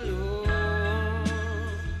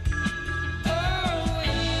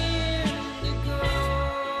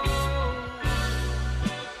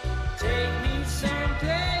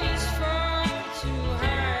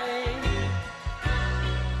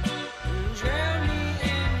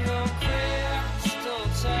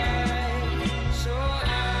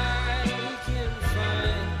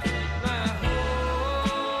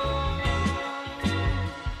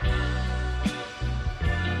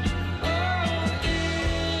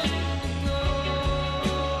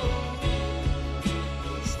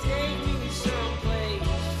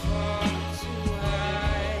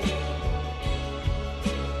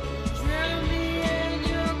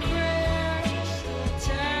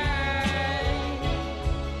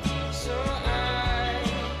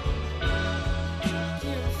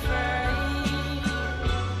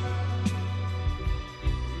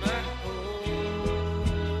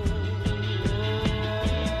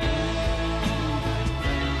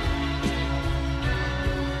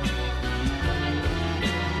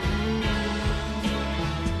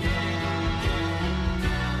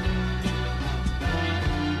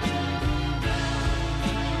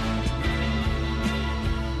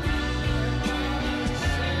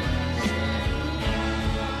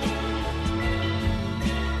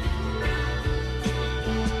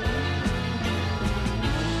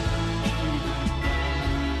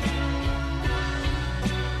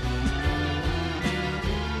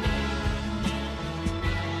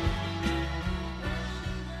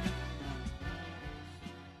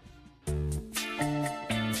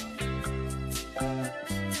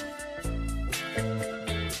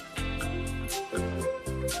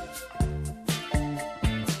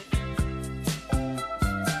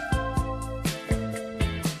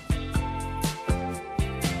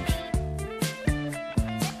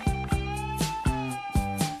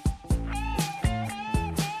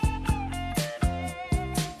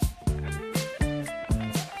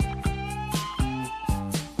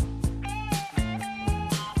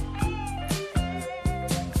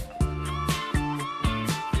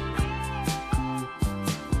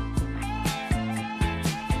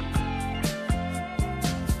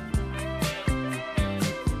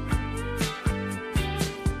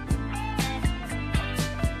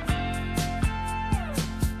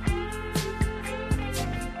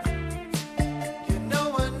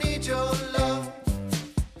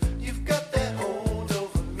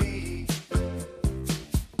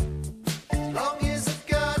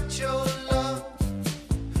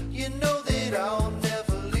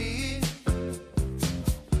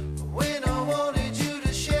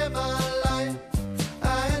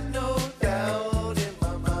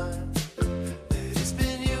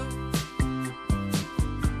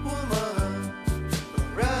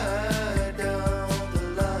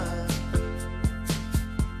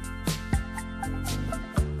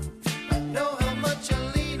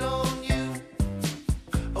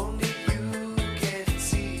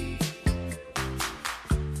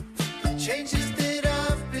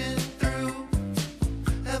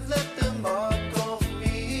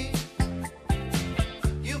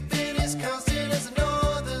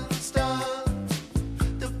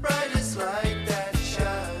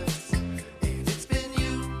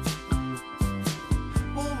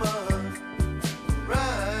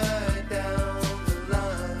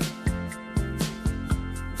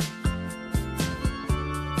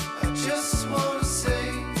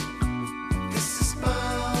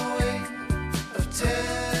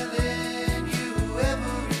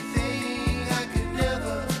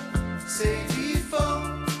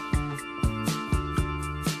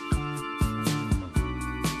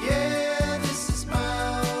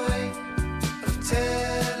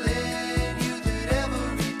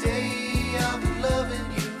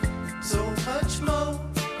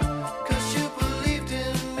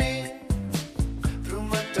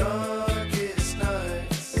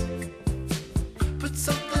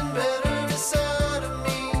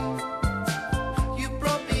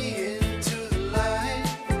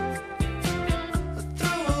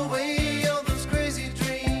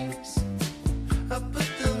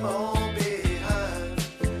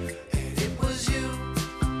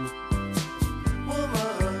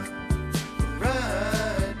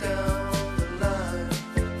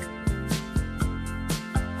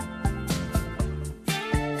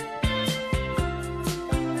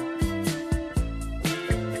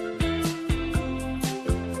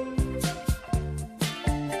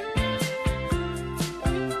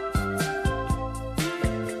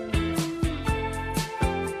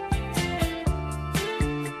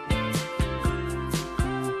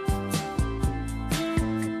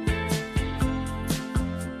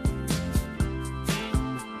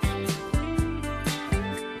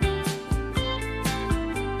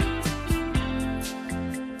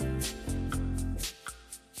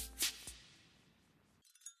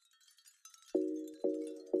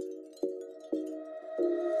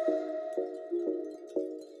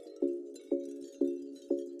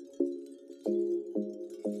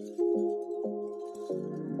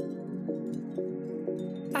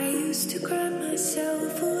 used to cry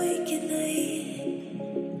myself awake at night.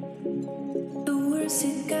 The worse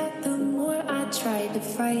it got, the more I tried to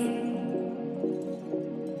fight.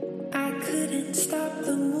 I couldn't stop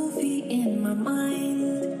the movie in my mind.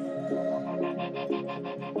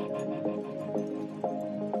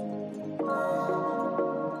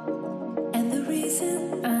 And the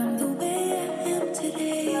reason I'm the way I am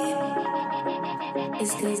today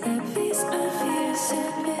is 'cause I faced my fears,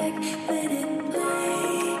 sat back, let it play.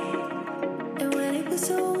 And when it was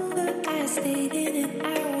over, I stayed in and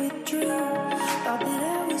I withdrew. Thought that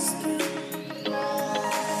I was through.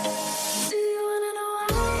 Do you wanna know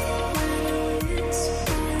why? I know it's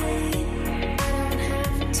fine. I don't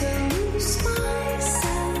have to lose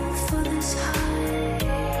myself for this high.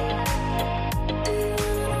 Do you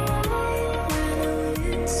wanna know why? I know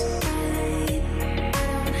it's fine. I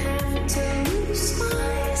don't have to lose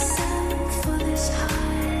myself for this high.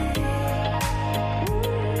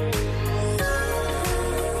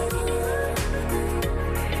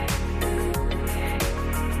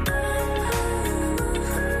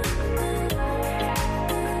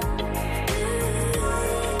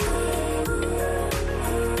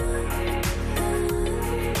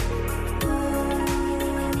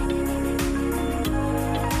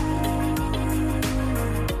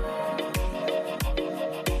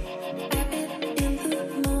 In the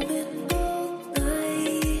moment all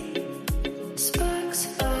night, sparks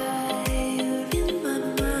fire in my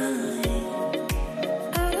mind.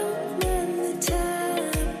 I don't mind the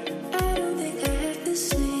time. I don't think I have to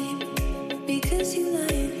sleep because you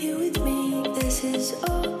lying here with me. This is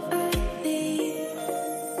all I need.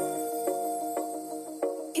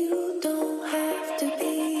 You don't have to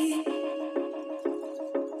be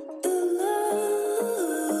the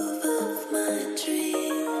love of my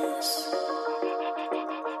dreams.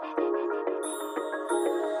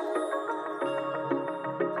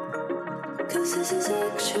 'Cause this is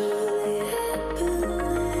actually happening.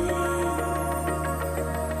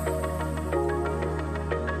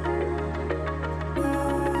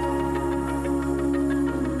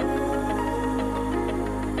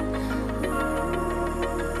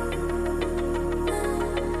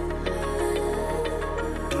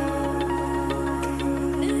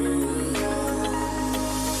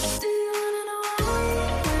 Do you wanna know why?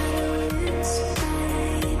 I know it's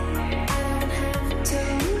fine. I don't have to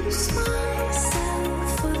lose myself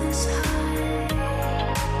for this high.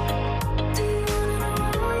 Do you wanna know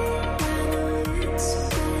why? I know it's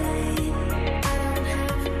fine. I don't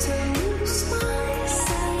have to lose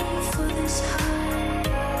myself for this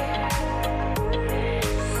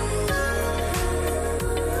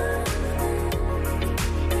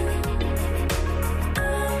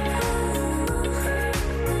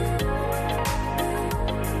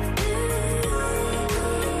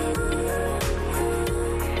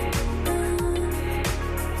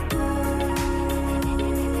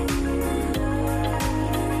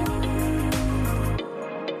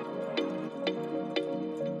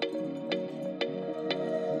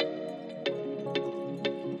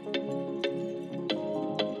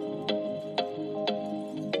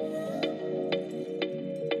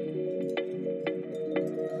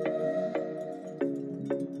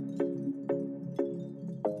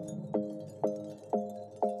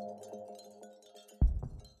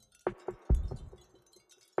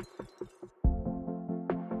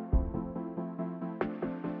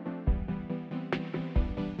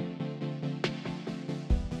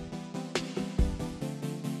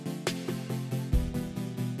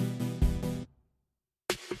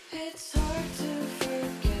It's hard to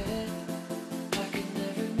forget. I could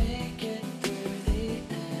never make it through the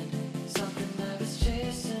end. Something I was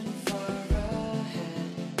chasing far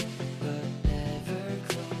ahead, but never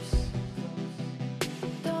close.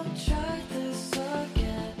 Don't try this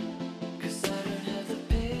again, 'cause I don't have the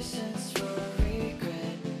patience for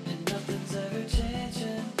regret. And nothing's ever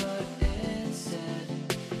changing, but instead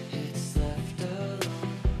it's left alone.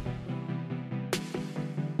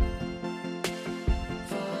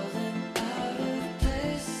 Falling out of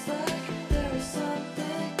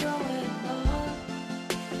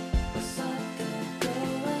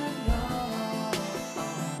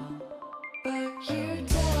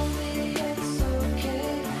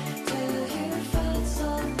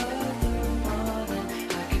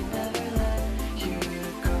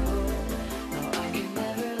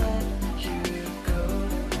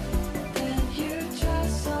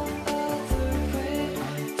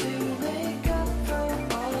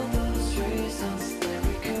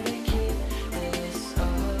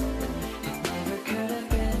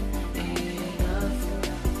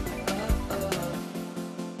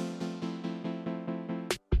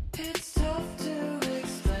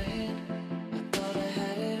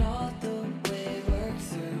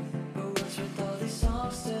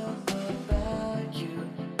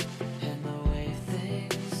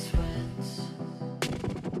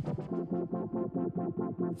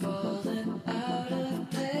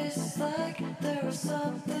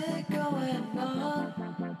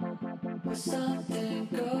Was something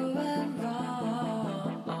going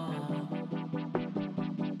wrong?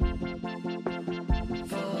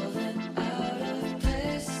 Falling out of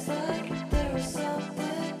place like there was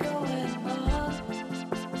something going on.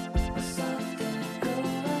 Was something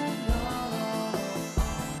going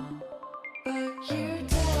wrong? But you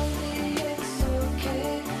tell me it's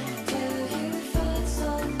okay till you find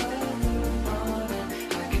some other morning.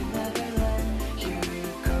 I can never let you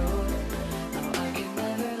go. No, I can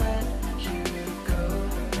never let you go.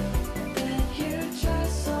 Then you try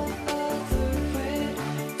some other way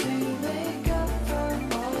to make up for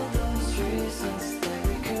all those reasons that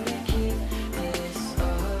we couldn't keep this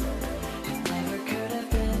up. It never could have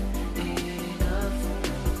been enough.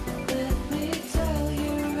 Let me tell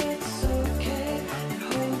you it's okay, and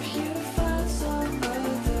hope you find some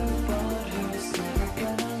other one who's never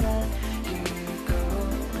gonna let you go.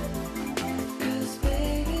 'Cause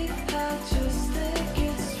baby, I just think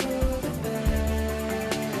it's for the best.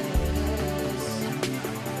 I just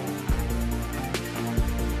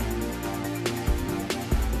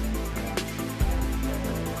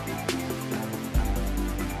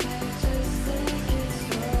think it's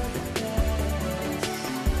for the best.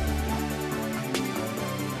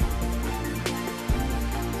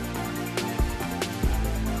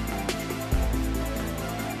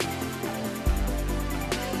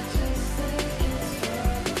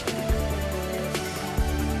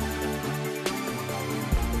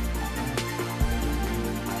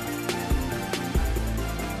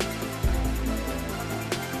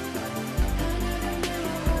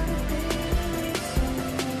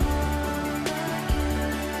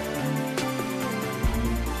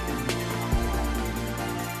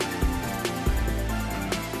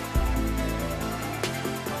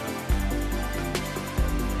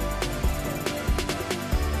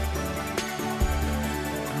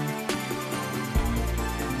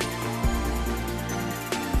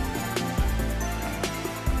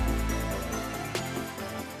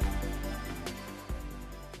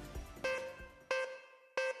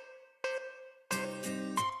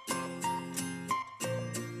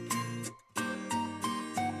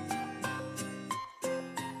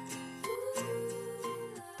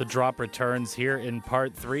 The drop returns here in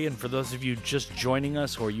part 3, and for those of you just joining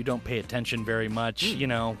us or you don't pay attention very much, you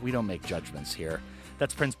know, we don't make judgments here.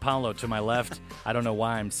 That's Prince Paolo to my left. I don't know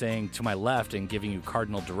why I'm saying to my left and giving you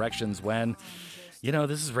cardinal directions when, you know,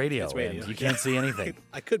 this is radio, It's radio, and you can't see anything.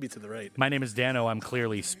 I could be to the right. My name is Danno. I'm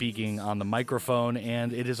clearly speaking on the microphone,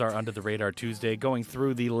 and it is our Under the Radar Tuesday, going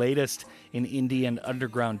through the latest in indie and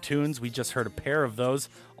underground tunes. We just heard a pair of those,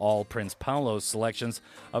 all Prince Paolo's selections.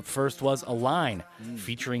 Up first was A Line,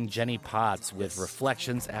 featuring Jenni Potts with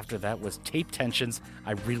Reflections. After that was Tape Tensions.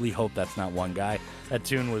 I really hope that's not one guy. That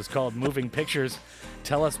tune was called Moving Pictures.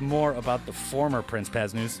 Tell us more about the former Prince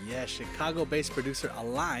Paz News. Yeah, Chicago-based producer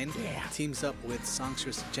Align teams up with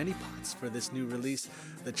songstress Jenni Potts for this new release.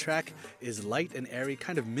 The track is light and airy,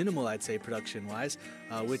 kind of minimal, I'd say, production-wise,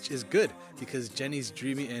 which is good because Jenny's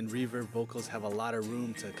dreamy and reverb vocals have a lot of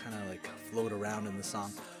room to kind of like float around in the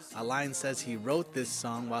song. Align says he wrote this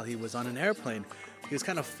song while he was on an airplane. He was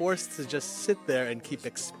kind of forced to just sit there and keep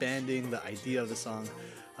expanding the idea of the song.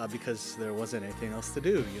 Because there wasn't anything else to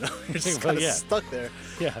do, you know? You're just kind of stuck there.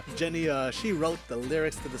 Yeah. Jenny, she wrote the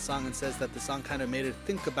lyrics to the song and says that the song kind of made her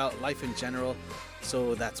think about life in general.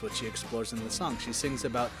 So that's what she explores in the song. She sings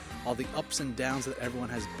about all the ups and downs that everyone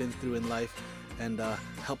has been through in life and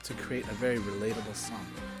helped to create a very relatable song.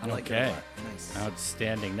 I like it a lot. Nice.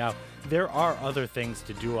 Outstanding. Now, there are other things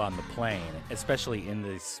to do on the plane, especially in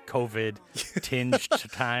these COVID-tinged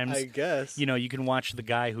times. I guess. You know, you can watch the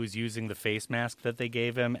guy who's using the face mask that they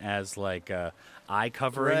gave him as like a eye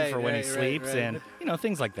covering for when he sleeps and, you know,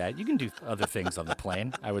 things like that. You can do other things on the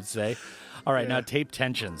plane, I would say. All right, now Tape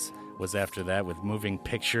Tensions was after that with Moving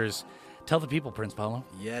Pictures. Tell the people, Prince Paolo.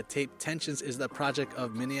 Yeah, Tape Tensions is the project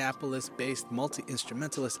of Minneapolis-based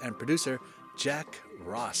multi-instrumentalist and producer Jack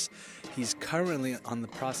Ross. He's currently on the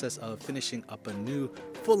process of finishing up a new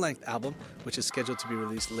full-length album, which is scheduled to be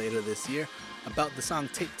released later this year. About the song,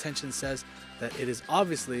 Tape Tension says that it is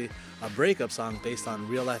obviously a breakup song based on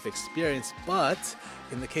real-life experience, but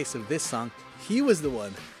in the case of this song, he was the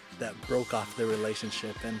one that broke off the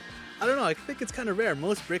relationship. And I don't know, I think it's kind of rare.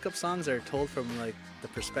 Most breakup songs are told from like the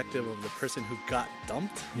perspective of the person who got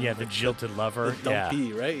dumped. Yeah, the jilted lover. The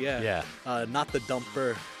dumpee, right? Yeah. Not the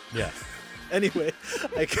dumper. Yeah. Anyway,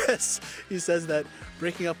 I guess he says that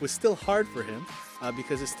breaking up was still hard for him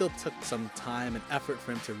because it still took some time and effort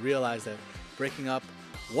for him to realize that breaking up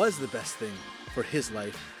was the best thing for his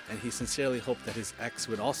life and he sincerely hoped that his ex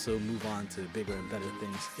would also move on to bigger and better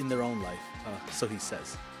things in their own life. So he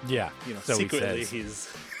says. Yeah. So secretly he says.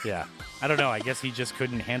 he's... Yeah. I don't know. I guess he just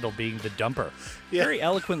couldn't handle being the dumper. Yeah. Very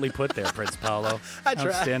eloquently put there, Prince Paolo. I tried.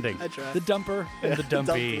 Outstanding. I tried. The dumper and the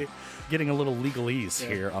dumpy. dumpy. Getting a little legalese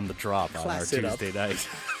here on the drop Class on it our up. Tuesday night.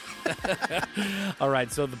 All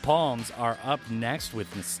right, so the Palms are up next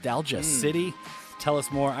with Nostalgia City. Tell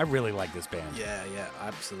us more. I really like this band. Yeah,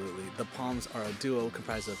 absolutely. The Palms are a duo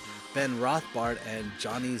comprised of Ben Rothbard and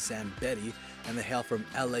Johnny Zambetti, and they hail from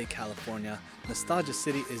LA, California. Nostalgia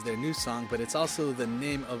City is their new song, but it's also the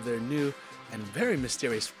name of their new and very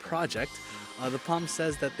mysterious project. The Palms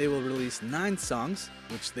says that they will release 9 songs,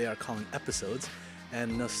 which they are calling episodes,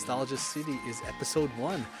 and Nostalgia City is episode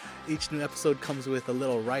 1. Each new episode comes with a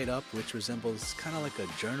little write-up, which resembles kind of like a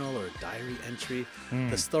journal or diary entry.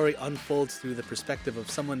 The story unfolds through the perspective of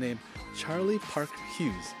someone named Charlie Parker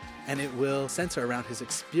Hughes, and it will center around his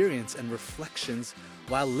experience and reflections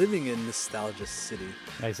while living in Nostalgia City.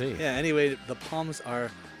 I see. Yeah, anyway, the Palms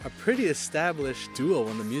are a pretty established duo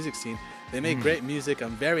on the music scene. They make great music.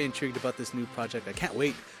 I'm very intrigued about this new project. I can't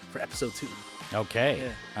wait for episode 2. Okay.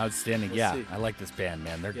 Yeah. Outstanding. We'll see. I like this band,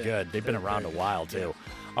 man. They're Yeah, good. They've been they're around a very while, good. too.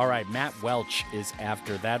 All right, Matt Welch is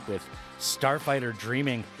after that with Starfighter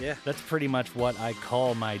Dreaming. Yeah. That's pretty much what I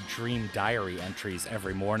call my dream diary entries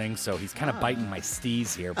every morning, so he's kind of biting my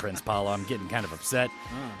steez here, Prince Paolo. I'm getting kind of upset.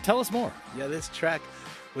 Tell us more. Yeah, this track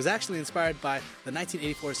was actually inspired by the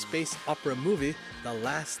 1984 space opera movie, The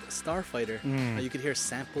Last Starfighter. You could hear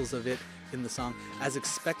samples of it in the song. As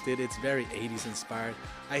expected, it's very 80s inspired.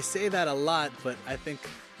 I say that a lot, but I think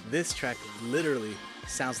this track literally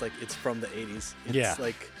sounds like it's from the 80s. It's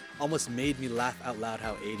like almost made me laugh out loud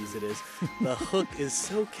how 80s it is. The hook is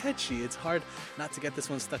so catchy. It's hard not to get this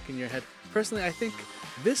one stuck in your head. Personally, I think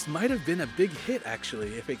this might have been a big hit,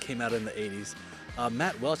 actually, if it came out in the 80s.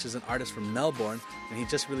 Matt Welch is an artist from Melbourne, and he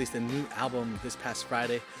just released a new album this past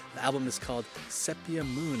Friday. The album is called Sepia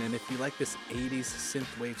Moon, and if you like this 80s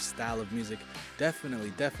synthwave style of music,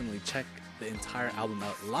 definitely check the entire album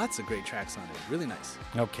out. Lots of great tracks on it. Really nice.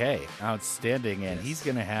 Okay, outstanding. And he's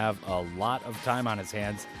going to have a lot of time on his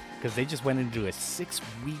hands because they just went into a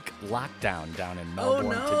 6-week lockdown down in Melbourne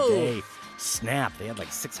today. Snap. They had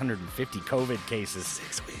like 650 COVID cases.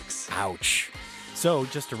 6 weeks. Ouch. So,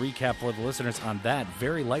 just to recap for the listeners on that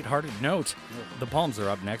very lighthearted note, the Palms are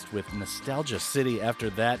up next with Nostalgia City. After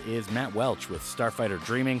that is Matt Welch with Starfighter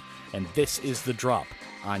Dreaming, and this is The Drop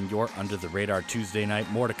on your Under the Radar Tuesday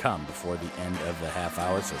night. More to come before the end of the half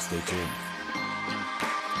hour, so stay tuned.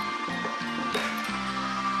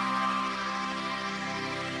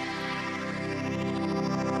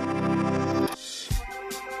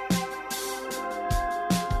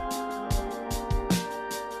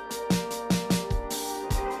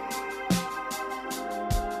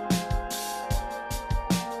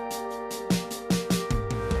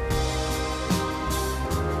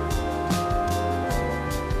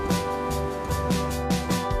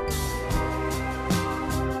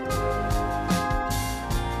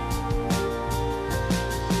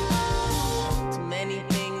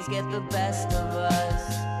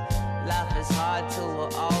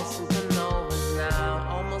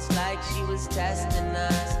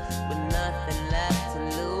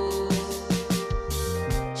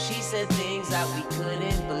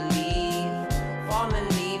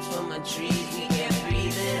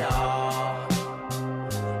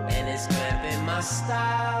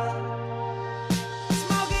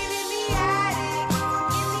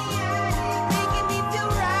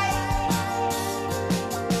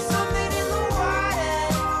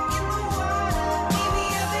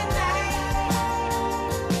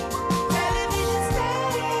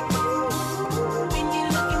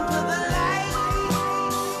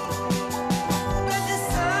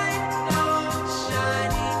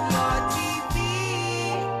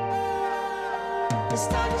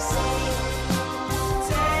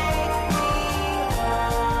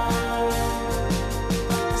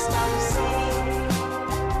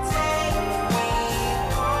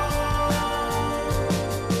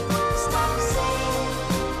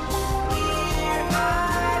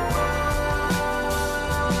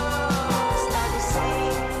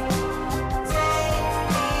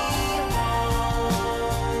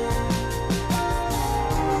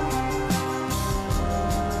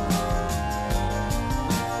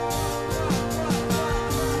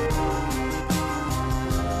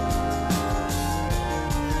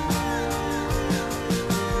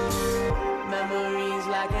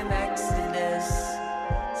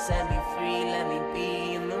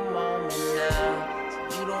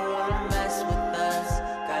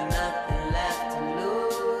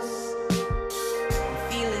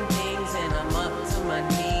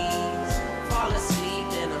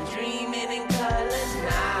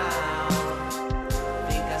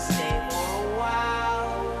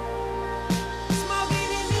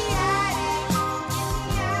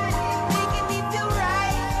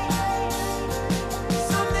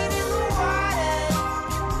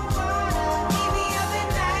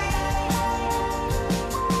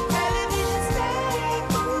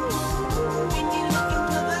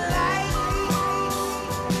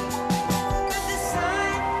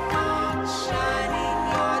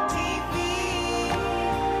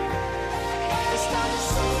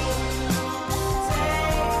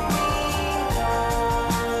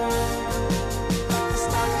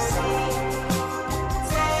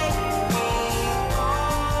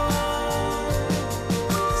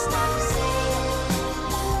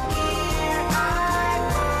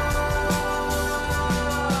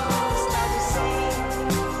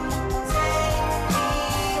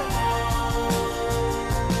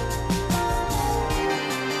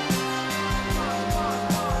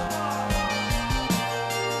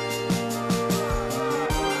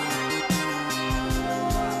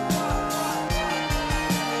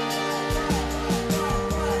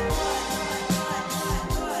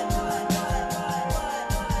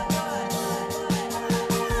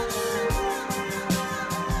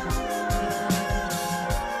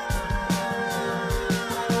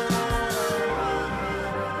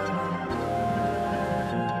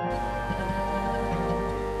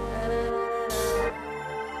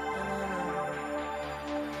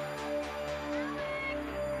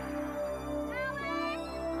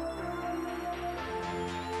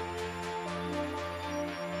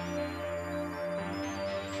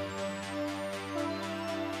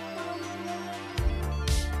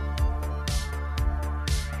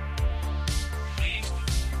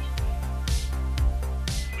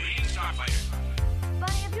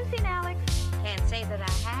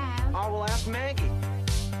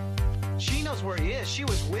 Yeah, she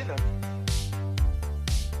was with him.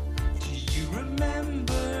 Do you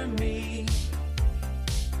remember me?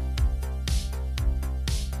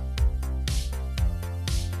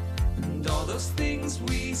 And all those things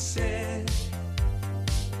we said.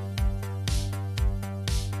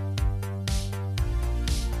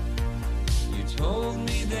 You told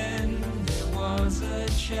me then there was a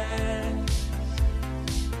chance.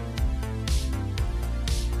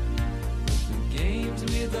 The games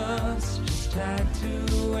with us just had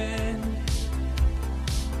to end.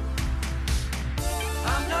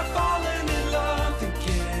 I'm not falling in love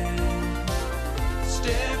again.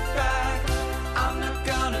 Step back, I'm not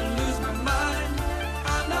gonna lose my mind.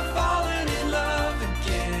 I'm not falling in love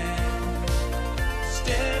again.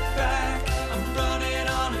 Step back, I'm running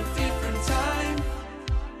on a different time.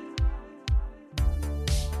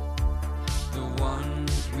 The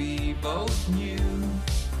ones we both knew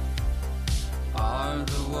are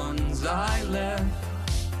the ones I left.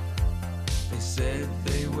 They said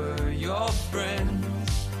they were your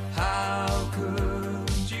friends. How could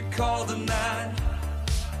you call them that?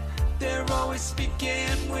 They're always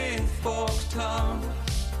speaking with forked tongue.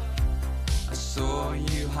 I saw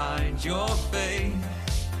you hide your face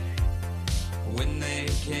when they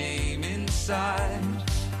came inside.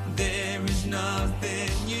 There is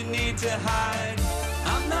nothing you need to hide.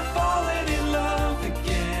 I'm not falling in love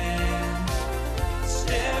again.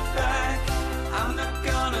 Step back, I'm not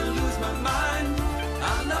gonna lose my mind.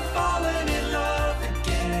 I'm not falling in love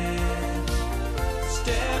again.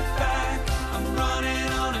 Step back, I'm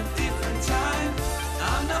running on a different time.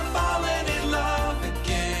 I'm not falling in love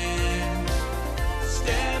again.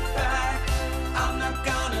 Step back, I'm not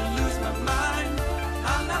gonna lose my mind.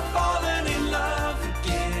 I'm not falling in love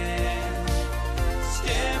again.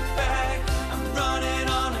 Step back, I'm running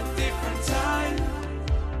on a different time.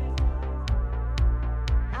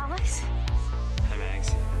 Alex? Hi, Max.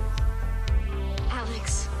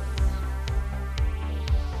 Alex.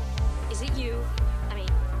 Is it you? I mean,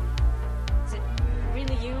 is it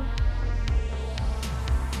really you?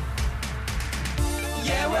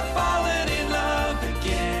 Yeah, we're falling in love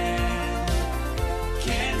again.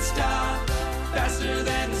 Can't stop, faster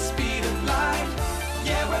than the speed of light.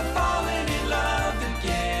 Yeah, we're falling in love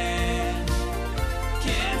again.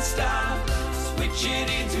 Can't stop, switch it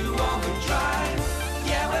into overdrive.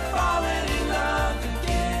 Yeah, we're falling in love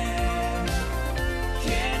again.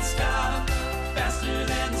 Can't stop, faster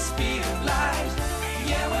than the speed of light.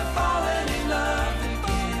 Yeah, we're falling in love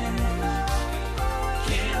again.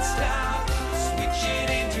 Can't stop, switch it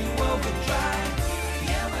into overdrive.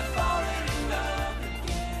 Yeah, we're falling in love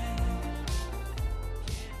again.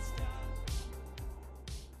 Can't stop.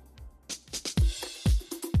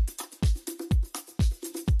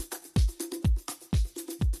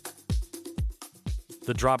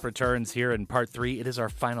 The drop returns here in part 3. It is our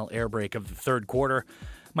final air break of the third quarter.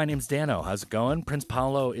 My name's Danno. How's it going? Prince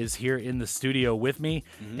Paolo is here in the studio with me,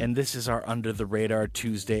 and this is our Under the Radar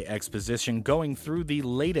Tuesday exposition, going through the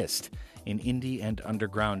latest in indie and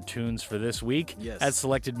underground tunes for this week, Yes. as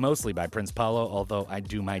selected mostly by Prince Paolo, although I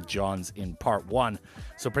do my Johns in part 1.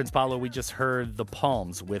 So Prince Paolo, we just heard The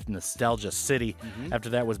Palms with Nostalgia City. After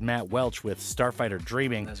that was Matt Welch with Starfighter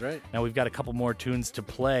Dreaming. That's right. Now we've got a couple more tunes to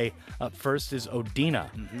play. Up first is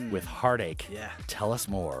Odina with Heartache. Yeah. Tell us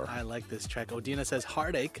more. I like this track. Odina says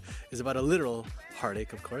heartache is about a literal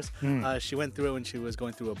heartache, of course. She went through it when she was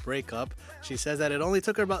going through a breakup. She says that it only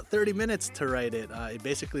took her about 30 minutes to write it. It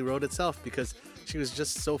basically wrote itself because she was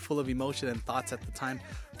just so full of emotion and thoughts at the time.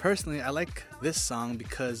 Personally, I like this song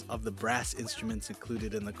because of the brass instruments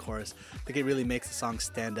included in the chorus. I think it really makes the song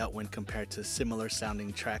stand out when compared to similar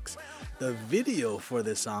sounding tracks. The video for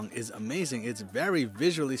this song is amazing. It's very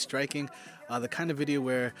visually striking. The kind of video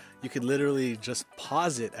where you could literally just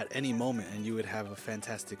pause it at any moment and you would have a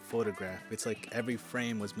fantastic photograph. It's like every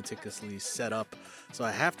frame was meticulously set up. So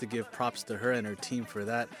I have to give props to her and her team for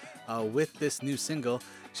that. With this new single,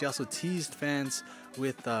 she also teased fans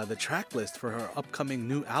with the track list for her upcoming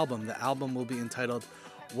new album. The album will be entitled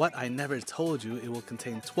What I Never Told You. It will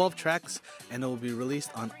contain 12 tracks and it will be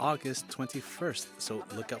released on August 21st. So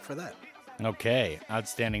look out for that. Okay,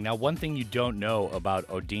 outstanding. Now, one thing you don't know about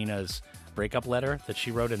Odina's breakup letter that she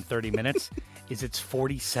wrote in 30 minutes is it's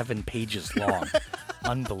 47 pages long.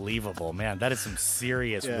 Unbelievable, man. That is some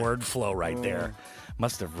serious word flow right there.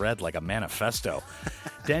 Must have read like a manifesto.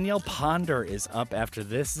 Danielle Ponder is up after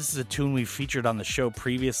this. This is a tune we've featured on the show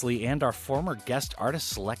previously, and our former guest artist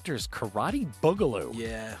selector's Karate Boogaloo.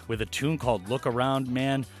 Yeah. With a tune called Look Around,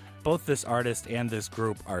 man. Both this artist and this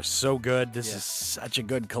group are so good. This is such a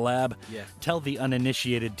good collab. Yeah. Tell the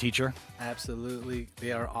uninitiated teacher. Absolutely.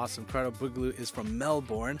 They are awesome. Karate Boogaloo is from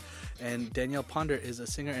Melbourne, and Danielle Ponder is a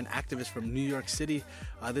singer and activist from New York City.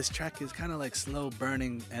 This track is kind of like slow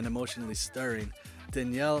burning and emotionally stirring.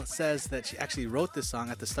 Danielle says that she actually wrote this song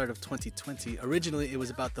at the start of 2020. Originally, it was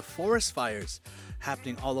about the forest fires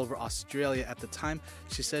happening all over Australia at the time.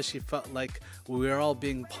 She says she felt like we were all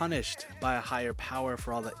being punished by a higher power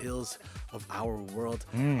for all the ills of our world.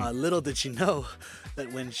 Little did she know that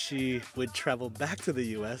when she would travel back to the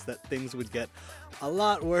U.S., that things would get a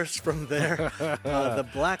lot worse from there. The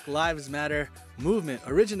Black Lives Matter movement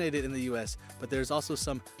originated in the U.S., but there's also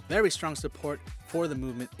some very strong support for the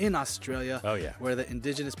movement in Australia, where the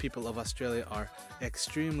indigenous people of Australia are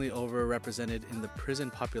extremely overrepresented in the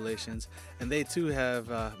prison populations, and they too have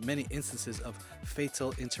many instances of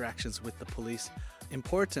fatal interactions with the police.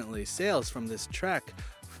 Importantly, sales from this track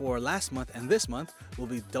for last month and this month will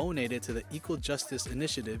be donated to the Equal Justice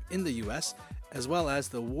Initiative in the US, as well as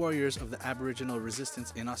the Warriors of the Aboriginal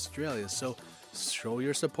Resistance in Australia. So show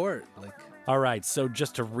your support. All right, so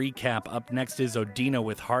just to recap, up next is Odina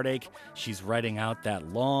with Heartache. She's writing out that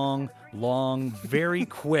long, very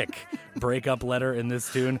quick breakup letter in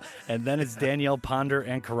this tune. And then it's Danielle Ponder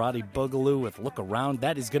and Karate Boogaloo with Look Around.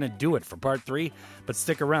 That is going to do it for part 3. But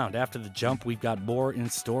stick around. After the jump, we've got more in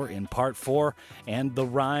store in part 4. And the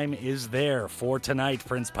rhyme is there for tonight,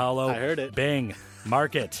 Prince Paolo. I heard it. Bing.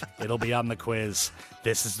 Mark it. It'll be on the quiz.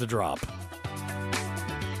 This is The Drop.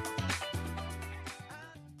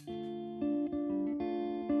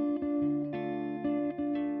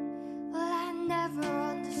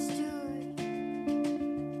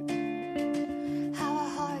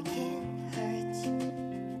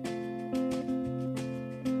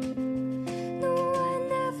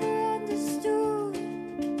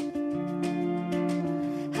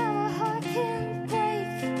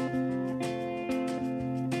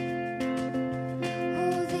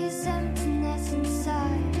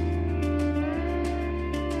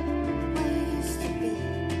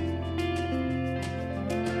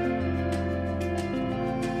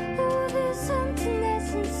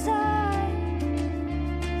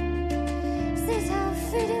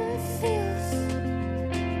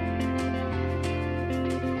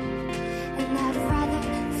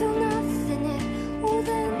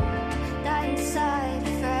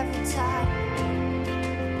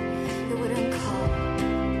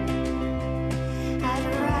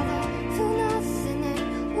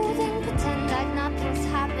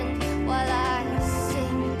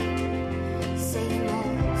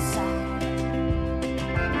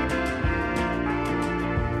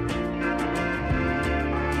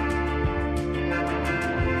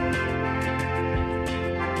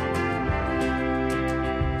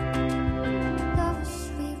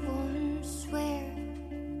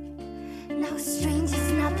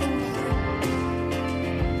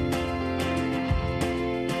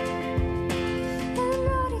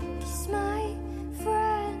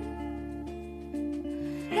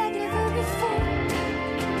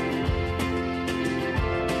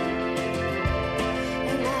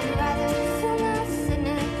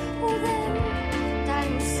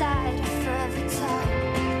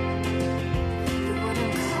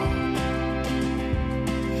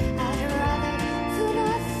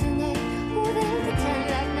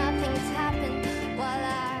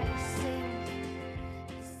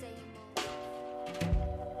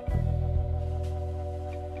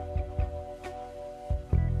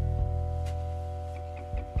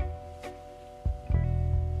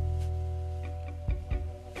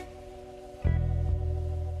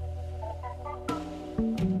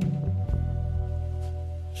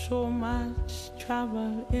 So much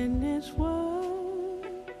trouble in this world.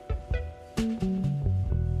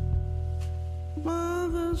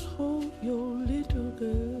 Mothers, hold your little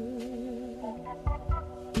girl.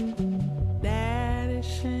 Daddy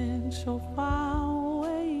sent so far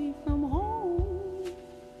away from home.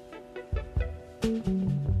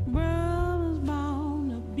 Brother's bound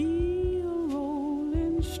to be a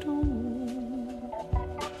rolling stone.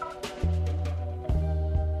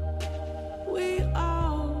 We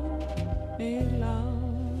all need love.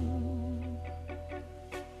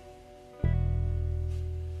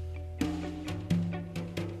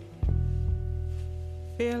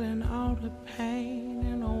 Feeling all the pain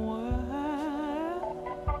in the world.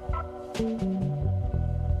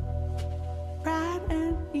 Pride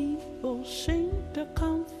and evil seem to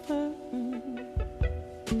comfort.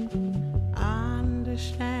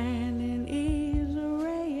 Understanding is a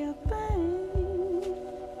rare thing.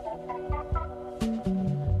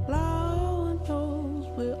 Lord knows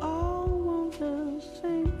we all want the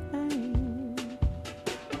same thing.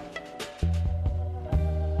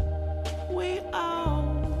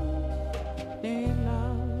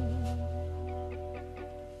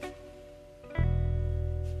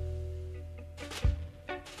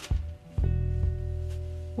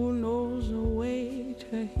 who knows a way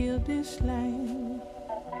to heal this land.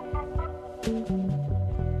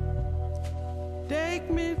 Take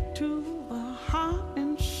me to the heart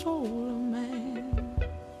and soul of man,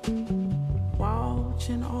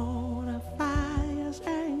 watching all the fires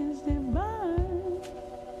as they burn.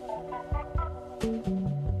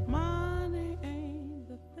 Money ain't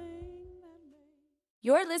the thing that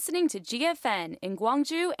You're listening to GFN in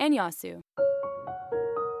Gwangju and Yasu.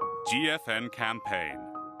 GFN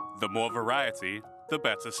campaign. The more variety, the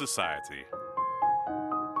better society.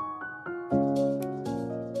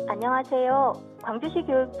 안녕하세요. 광주시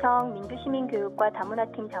교육청 민주시민교육과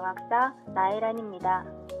다문화팀 장학사 나혜란입니다.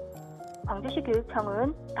 광주시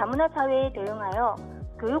교육청은 다문화 사회에 대응하여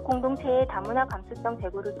교육 공동체의 다문화 감수성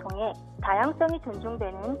제고를 통해 다양성이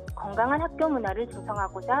존중되는 건강한 학교 문화를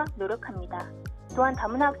조성하고자 노력합니다. 또한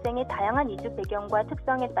다문화 학생의 다양한 이주 배경과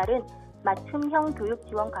특성에 따른 맞춤형 교육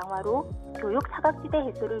지원 강화로 교육 사각지대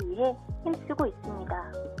해소를 위해 힘쓰고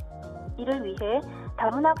있습니다. 이를 위해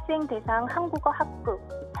다문화 학생 대상 한국어 학급,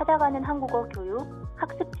 찾아가는 한국어 교육,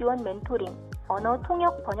 학습 지원 멘토링, 언어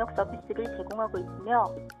통역 번역 서비스를 제공하고 있으며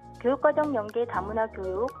교육과정 연계 다문화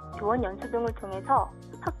교육, 교원 연수 등을 통해서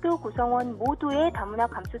학교 구성원 모두의 다문화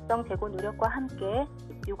감수성 제고 노력과 함께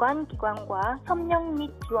유관기관과 협력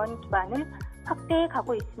및 지원 기반을 확대해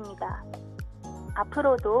가고 있습니다.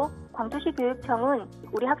 앞으로도 광주시 교육청은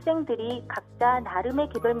우리 학생들이 각자 나름의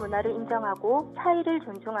개별 문화를 인정하고 차이를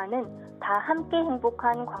존중하는 다 함께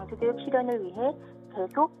행복한 광주교육 실현을 위해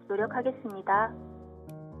계속 노력하겠습니다.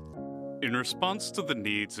 In response to the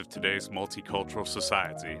needs of today's multicultural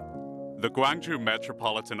society, the Gwangju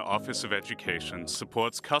Metropolitan Office of Education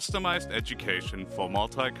supports customized education for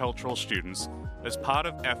multicultural students as part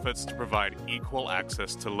of efforts to provide equal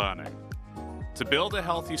access to learning. To build a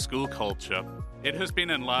healthy school culture, it has been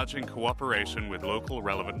enlarging cooperation with local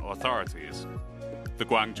relevant authorities. The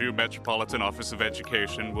Gwangju Metropolitan Office of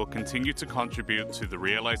Education will continue to contribute to the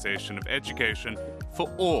realization of education for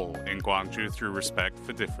all in Gwangju through respect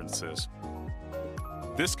for differences.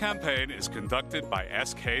 This campaign is conducted by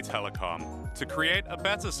SK Telecom to create a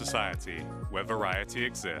better society where variety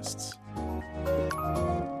exists.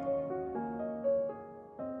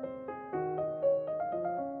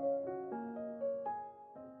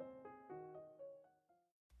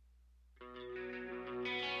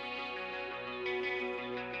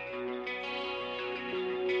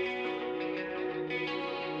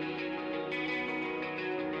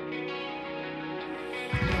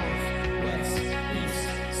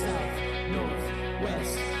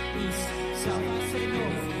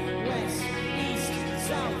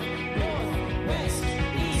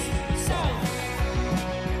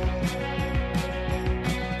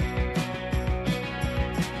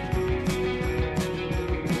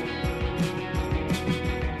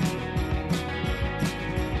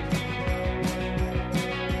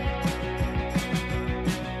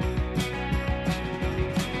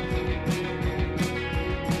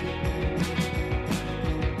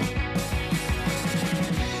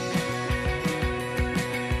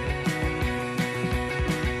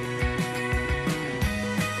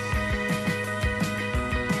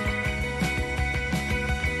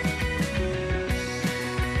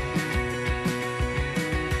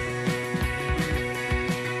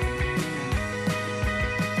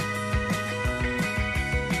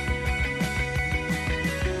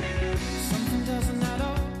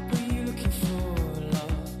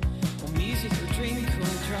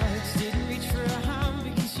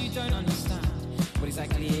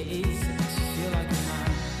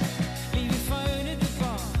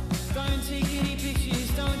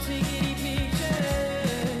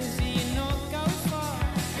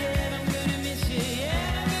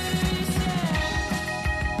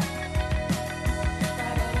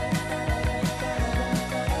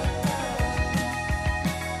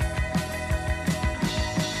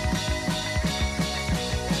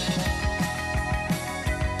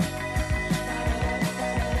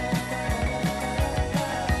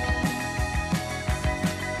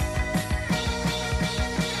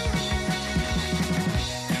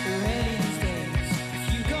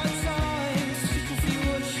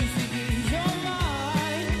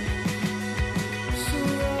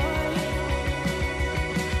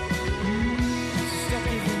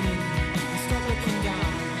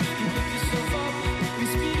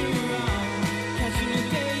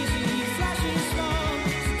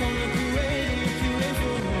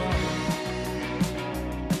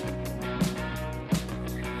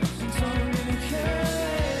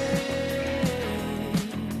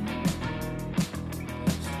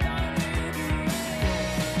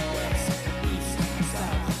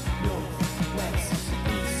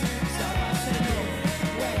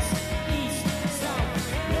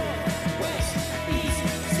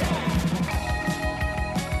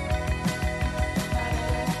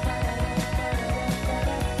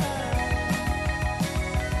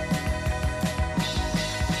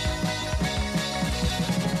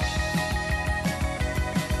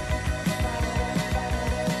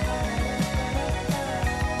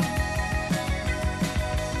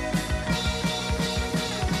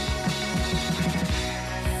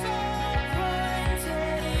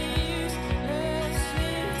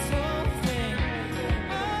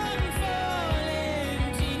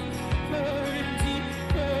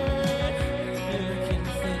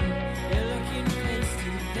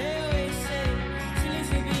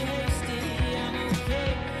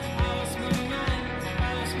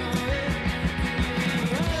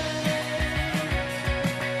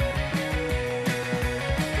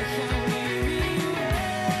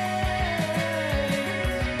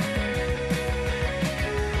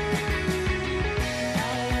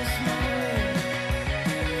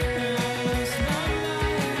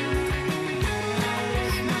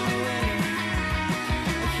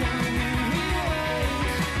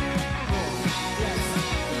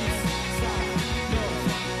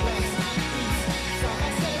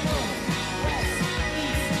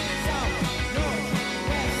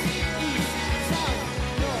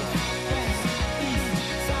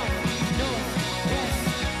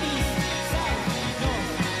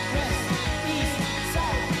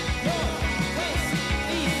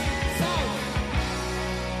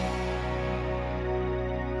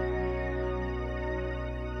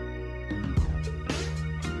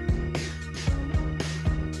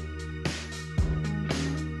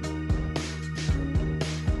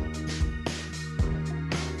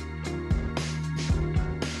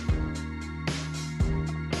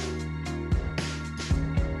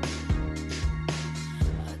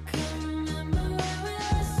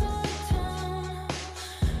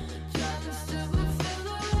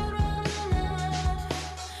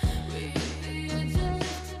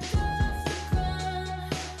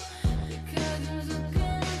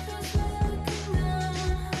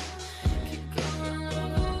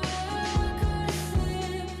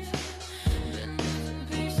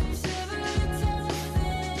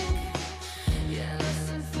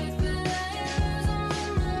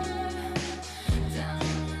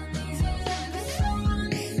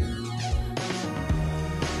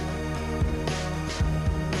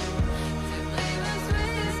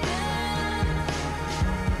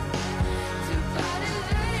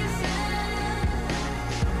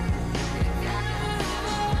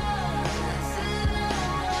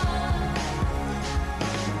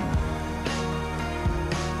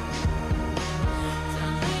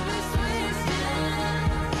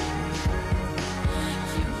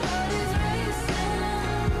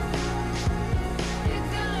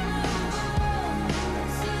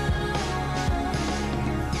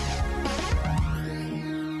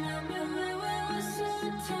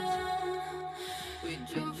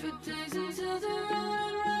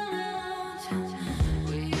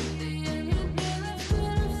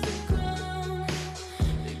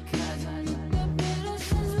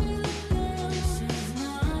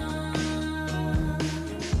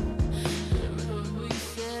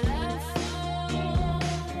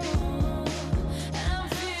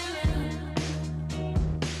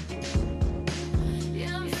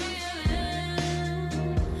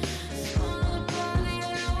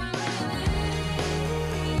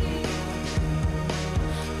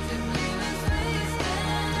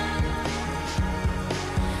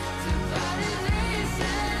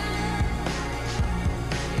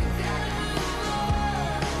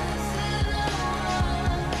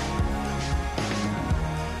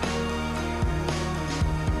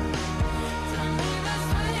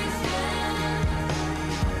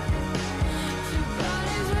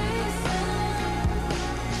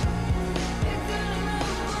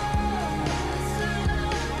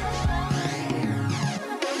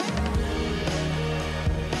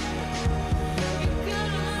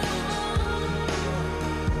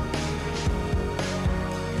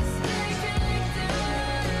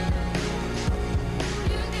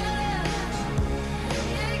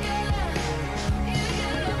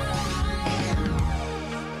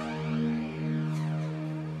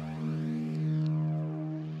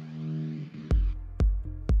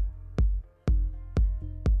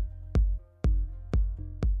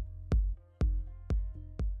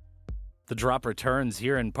 The drop returns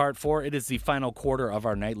here in part 4. It is the final quarter of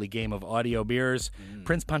our nightly game of audio mirrors.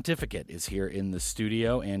 Prince Pontificate is here in the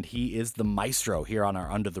studio, and he is the maestro here on our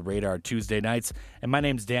Under the Radar Tuesday nights. And my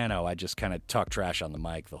name's Danno. I just kind of talk trash on the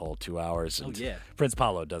mic the whole 2 hours. And Prince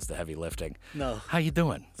Paolo does the heavy lifting. No. How you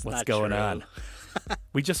doing? What's not going true. on?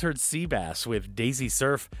 We just heard Seabass with Daisy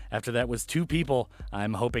Surf. After that was Two People.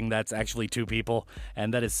 I'm hoping that's actually two people,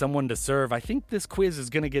 and that is Someone to Serve. I think this quiz is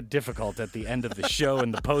going to get difficult at the end of the show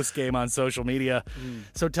and the post game on social media.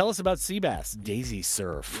 So tell us about Seabass, Daisy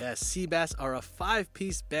Surf. Yes, Seabass are a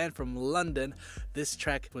 5-piece band from London. This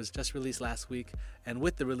track was just released last week, and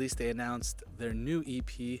with the release, they announced their new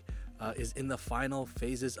EP is in the final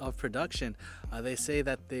phases of production. They say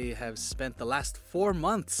that they have spent the last 4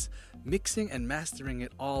 months mixing and mastering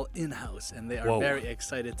it all in-house, and they are very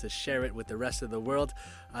excited to share it with the rest of the world.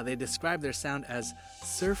 They describe their sound as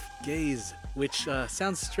surf gaze, which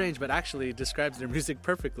sounds strange, but actually describes their music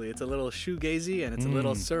perfectly. It's a little shoegazy, and it's a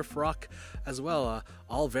little surf rock as well.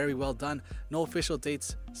 All very well done. No official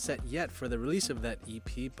dates set yet for the release of that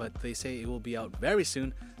EP, but they say it will be out very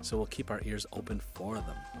soon, so we'll keep our ears open for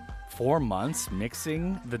them. 4 months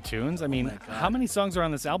mixing the tunes? I mean, how many songs are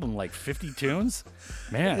on this album? Like 50 tunes?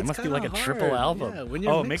 Man, it must be like a triple album. Yeah, when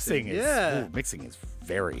you're mixing is mixing is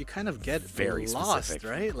very, you kind of get very lost, specific.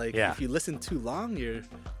 Right? Like if you listen too long, you're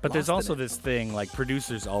But there's lost also in it. this thing, like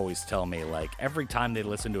producers always tell me, like every time they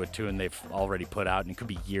listen to a tune they've already put out, and it could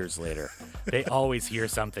be years later, they always hear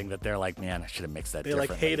something that they're like, man, I should have mixed that They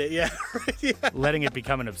differently. like hate it, yeah. Letting it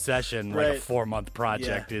become an obsession, like a Right. 4-month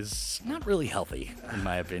project, is not really healthy, in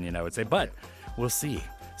my opinion, I would say. But we'll see.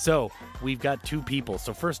 So we've got two people.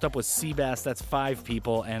 So first up was Seabass, that's 5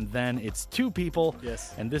 people, and then it's 2 people.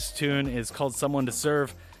 Yes. And this tune is called Someone to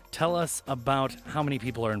Serve. Tell us about how many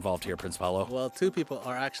people are involved here, Prince Paolo. Well, 2 people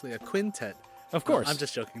are actually a quintet. Of course. I'm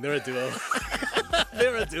just joking. They're a duo.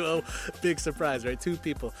 They're a duo. Big surprise, right? 2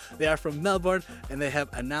 people. They are from Melbourne, and they have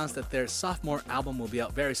announced that their sophomore album will be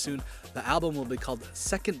out very soon. The album will be called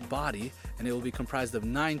Second Body, and it will be comprised of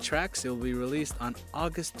 9 tracks. It will be released on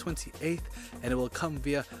August 28th, and it will come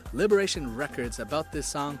via Liberation Records. About this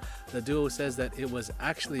song, the duo says that it was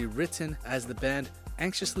actually written as the band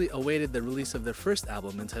anxiously awaited the release of their first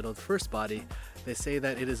album entitled First Body. They say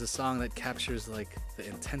that it is a song that captures like the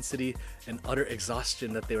intensity and utter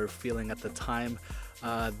exhaustion that they were feeling at the time.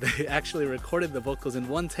 They actually recorded the vocals in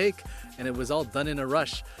 1 take, and it was all done in a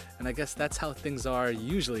rush. And I guess that's how things are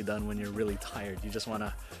usually done when you're really tired. You just want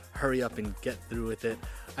to hurry up and get through with it.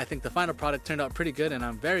 I think the final product turned out pretty good, and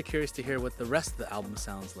I'm very curious to hear what the rest of the album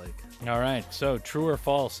sounds like. All right, so true or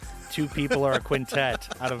false, 2 people are a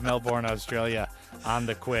quintet out of Melbourne, Australia on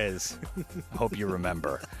the quiz. Hope you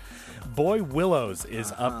remember. Boy Willows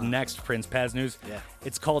is up next, Prince Paz News. Yeah.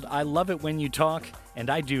 It's called I Love It When You Talk, and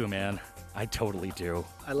I do, man. I totally do.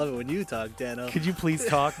 I love it when you talk, Danno. Could you please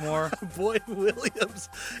talk more? Boy Williams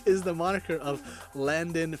is the moniker of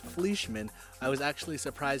Landon Fleischman. I was actually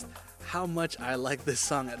surprised how much I like this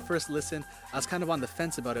song. At first listen, I was kind of on the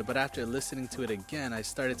fence about it, but after listening to it again, I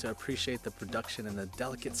started to appreciate the production and the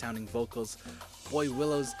delicate sounding vocals. Boy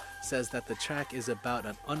Willows says that the track is about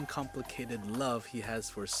an uncomplicated love he has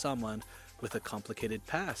for someone with a complicated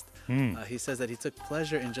past. He says that he took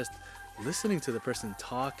pleasure in just listening to the person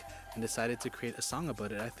talk and decided to create a song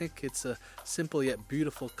about it. I think it's a simple yet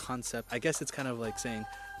beautiful concept. I guess it's kind of like saying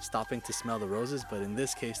stopping to smell the roses, but in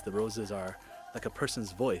this case, the roses are like a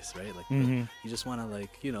person's voice, right? Like you just want to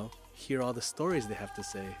like, you know, hear all the stories they have to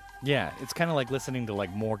say. Yeah, it's kind of like listening to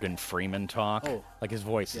like Morgan Freeman talk. Oh. Like his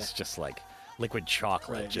voice is just like liquid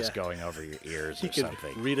chocolate Right, just going over your ears He or could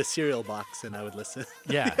something. read a cereal box and I would listen.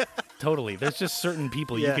 Yeah, totally. There's just certain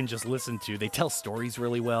people you Yeah. can just listen to. They tell stories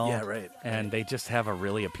really well. Yeah, right. And they just have a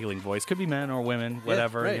really appealing voice. Could be men or women,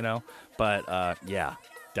 whatever, right. you know. But yeah,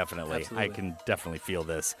 definitely. Absolutely. I can definitely feel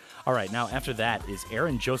this. All right, now after that is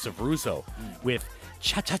Aaron Joseph Russo with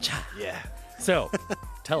Cha Cha Cha. Yeah. So,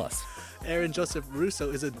 tell us. Aaron Joseph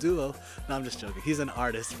Russo is a duo. No, I'm just joking. He's an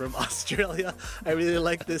artist from Australia. I really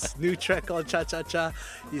like this new track called Cha Cha Cha.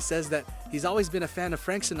 He says that he's always been a fan of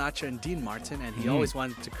Frank Sinatra and Dean Martin, and he always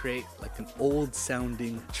wanted to create like an old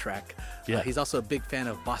sounding track. Yeah. He's also a big fan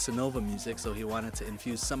of bossa nova music, so he wanted to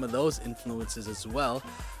infuse some of those influences as well.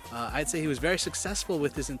 I'd say he was very successful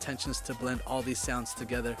with his intentions to blend all these sounds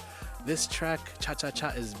together. This track, Cha Cha Cha,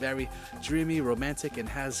 is very dreamy, romantic, and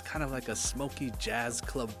has kind of like a smoky jazz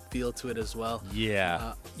club feel to it as well.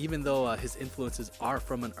 Yeah. Even though his influences are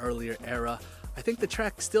from an earlier era, I think the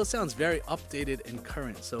track still sounds very updated and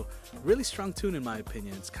current. So really strong tune in my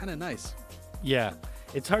opinion. It's kind of nice. Yeah.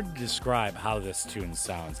 It's hard to describe how this tune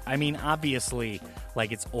sounds. I mean, obviously,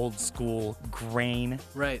 like it's old school grain.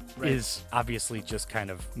 Right. Is obviously just kind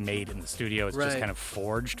of made in the studio. It's just Right. kind of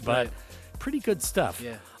forged, but pretty good stuff.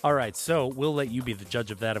 Yeah. All right, so we'll let you be the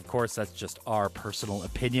judge of that, of course. That's just our personal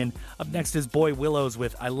opinion. Up next is Boy Willows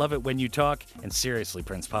with I Love It When You Talk. And seriously,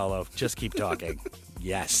 Prince Paolo, just keep talking.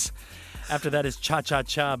 Yes. After that is Cha Cha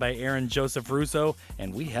Cha by Aaron Joseph Russo.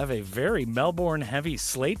 And we have a very Melbourne-heavy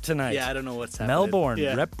slate tonight. Yeah, I don't know what's happening. Melbourne,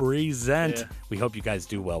 Yeah. represent. Yeah. We hope you guys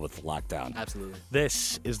do well with the lockdown. Absolutely.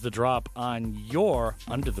 This is the drop on your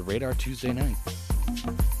Under the Radar Tuesday night.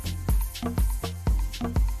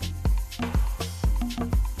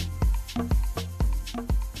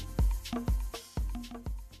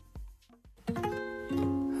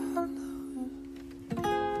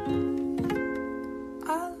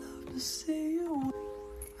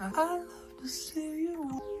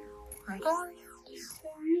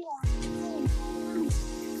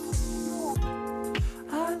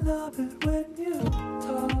 I love it when you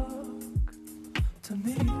talk to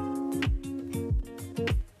me.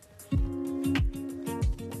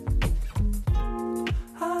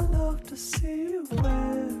 I love to see you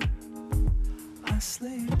where I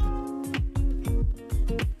sleep.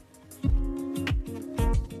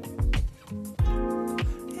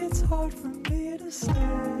 It's hard for me to stay,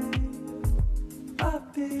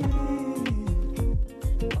 baby.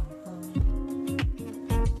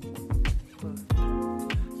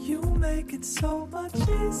 You make it so much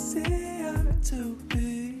easier to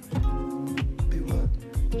be what?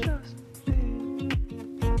 Just be.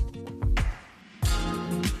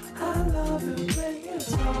 I love it when you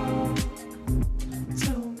talk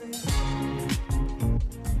to me.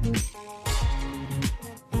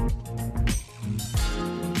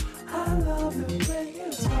 I love it when you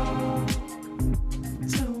talk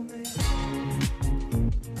to me.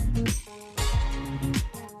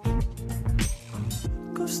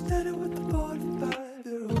 Go steady with the 45.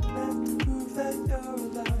 You're meant to prove that you're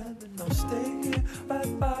alive. And I'll stay here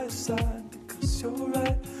right by your side because you're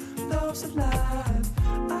right. Love's alive.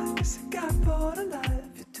 I guess I got bored alive.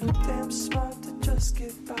 You're too damn smart to just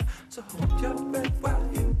get by. So hold your breath while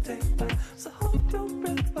you take mine. So hold your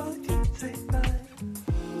breath while you take mine.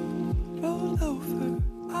 Roll over,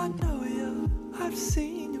 I know you. I've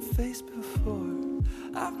seen your face before.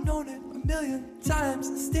 I've known it a million times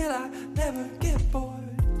and still I never get bored.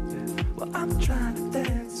 Well, I'm trying to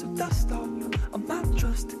dance, so dust off on my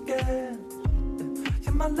trust again.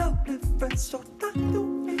 You're my lovely friend, so talk to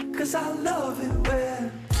me, 'cause I love it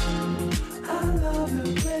when you talk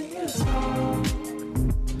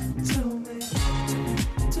to me, to me,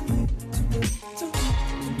 to me, to me, to me,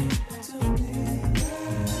 to me.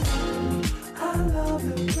 I love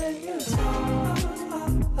it when you talk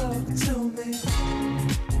to me.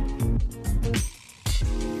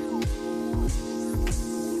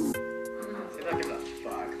 See, not give a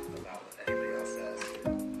fuck about what anybody else says.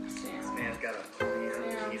 This man's got a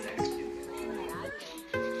plan, he's executing it.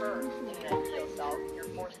 First, in an ideal self, you're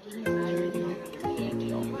forced to decide the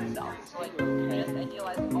ideal self. So, like, I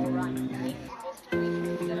idealize all around you, you're supposed to be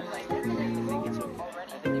instead of like, it's already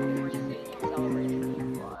the before you say it, celebrating who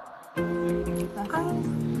you are. I love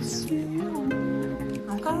to see you.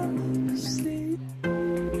 I love to see you.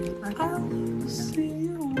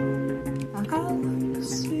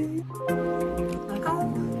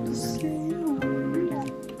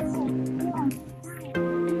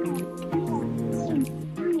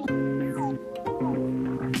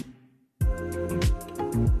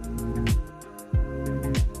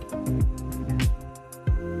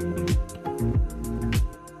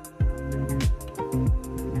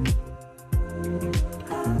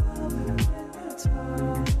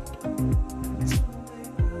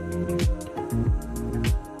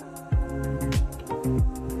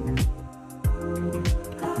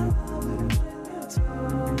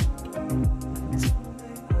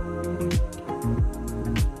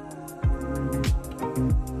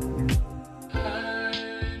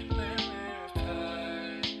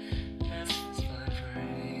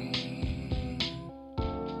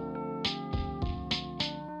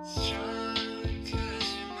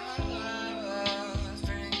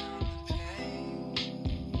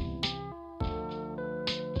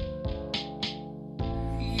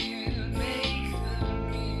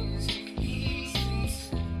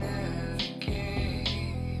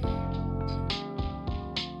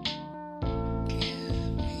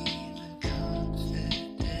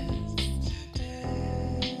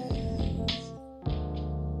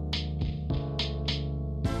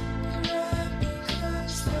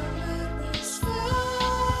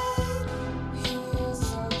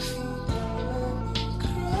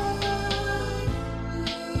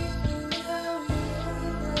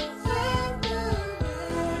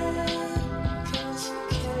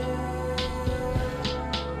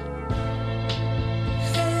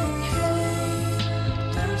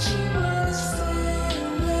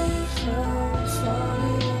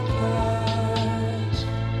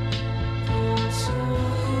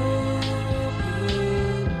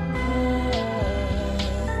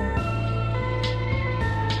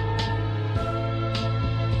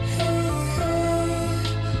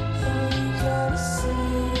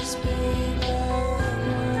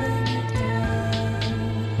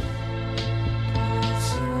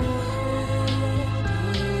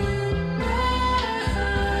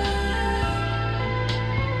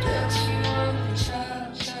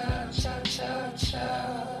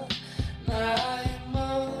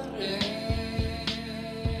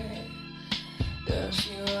 Don't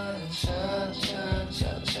you wanna cha cha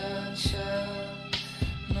cha cha cha,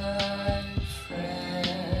 my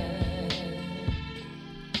friend?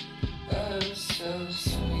 Oh, so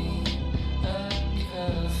sweet and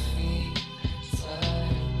coffee,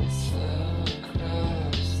 time slow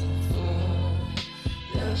across the floor.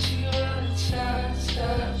 Don't you wanna cha cha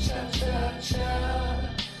cha cha cha,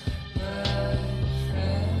 my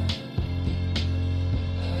friend?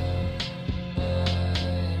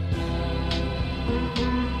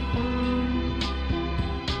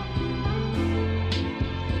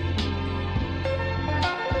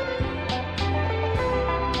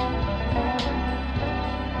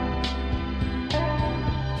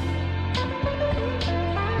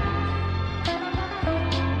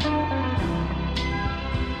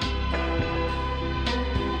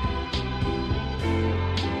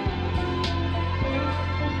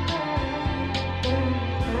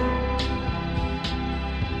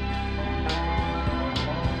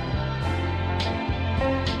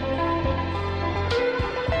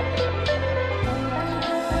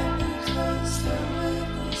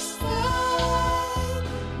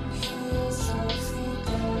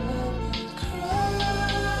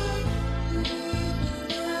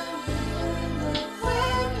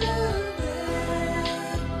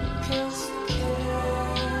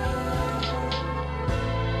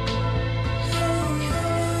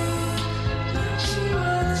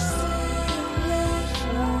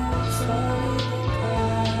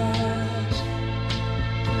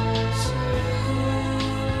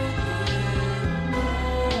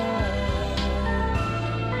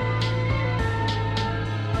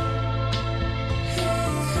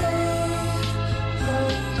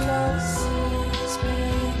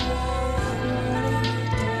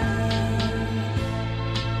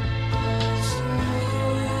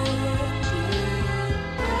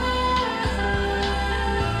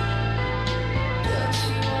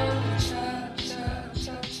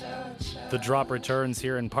 The drop returns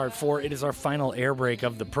here in part 4. It is our final air break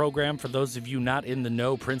of the program. For those of you not in the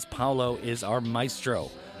know, Prince Paolo is our maestro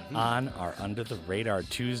on our Under the Radar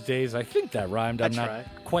Tuesdays. I think that rhymed. I'm not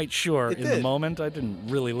quite sure in the moment. I didn't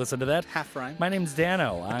really listen to that. Half rhyme. My name's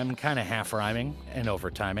Danno. I'm kind of half rhyming and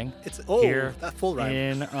overtiming. It's here that full rhyme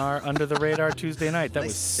in our Under the Radar Tuesday night. That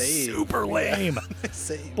was super lame.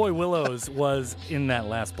 Boy Willows was in that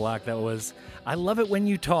last block. That was I Love It When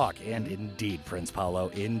You Talk. And indeed, Prince Paolo,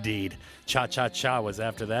 indeed. Cha Cha Cha was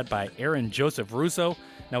after that by Aaron Joseph Russo.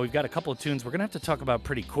 Now, we've got a couple of tunes we're going to have to talk about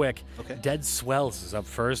pretty quick. Okay. Dead Swells is up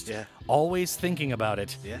first. Yeah. Always Thinking About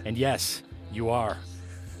It. Yeah. And yes, you are.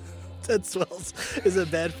 Dead Swells is a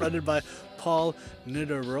band fronted by Paul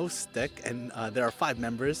Niederostek, and there are 5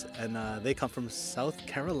 members, and they come from South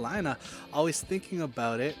Carolina. Always Thinking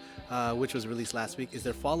About It, which was released last week, is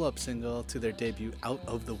their follow-up single to their debut Out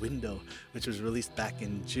of the Window, which was released back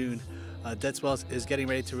in June. Dead Swells is getting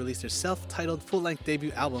ready to release their self-titled full-length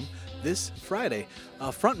debut album this Friday.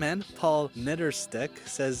 Frontman Paul Niederostek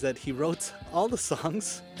says that he wrote all the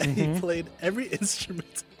songs and he played every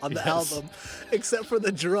instrument on the album except for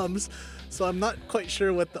the drums. So I'm not quite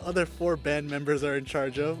sure what the other 4 band members are in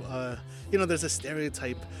charge of. There's a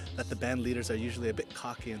stereotype that the band leaders are usually a bit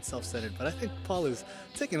cocky and self-centered, but I think Paul is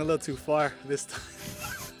taking it a little too far this time.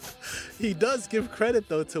 He does give credit,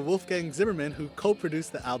 though, to Wolfgang Zimmerman, who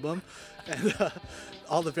co-produced the album, and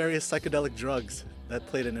all the various psychedelic drugs that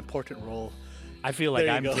played an important role. I feel like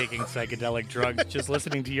I'm taking psychedelic drugs just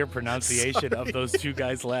listening to your pronunciation of those 2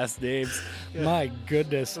 guys' last names. Yeah. My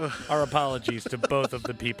goodness. Our apologies to both of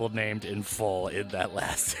the people named in full in that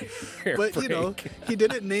last air But, break. He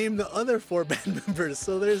didn't name the other 4 band members,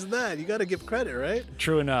 so there's that. You got to give credit, right?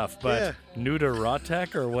 True enough, but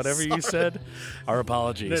Nuderotek or whatever you said, our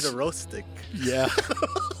apologies. Nuderostic. Yeah.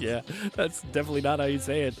 Yeah, that's definitely not how you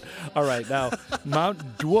say it. All right, now,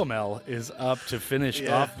 Mont Duamel is up to finish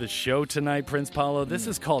off the show tonight, Prince Paolo. This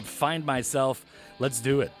is called Find Myself. Let's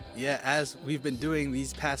do it. Yeah, as we've been doing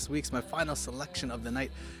these past weeks, my final selection of the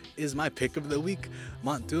night is my pick of the week.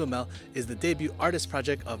 Mont Duamel is the debut artist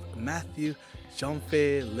project of Matthew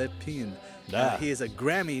Jean-Philippe. He is a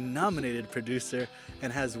Grammy-nominated producer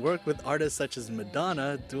and has worked with artists such as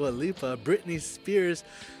Madonna, Dua Lipa, Britney Spears,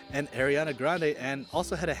 and Ariana Grande, and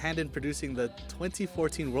also had a hand in producing the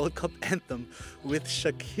 2014 World Cup anthem with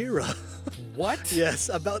Shakira. What? Yes,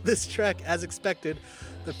 about this track, as expected,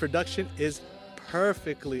 the production is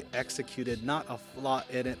perfectly executed, not a flaw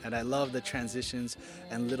in it, and I love the transitions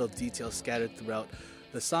and little details scattered throughout.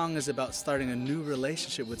 The song is about starting a new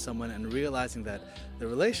relationship with someone and realizing that the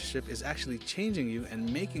relationship is actually changing you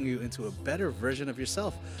and making you into a better version of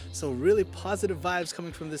yourself. So really positive vibes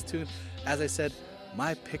coming from this tune. As I said,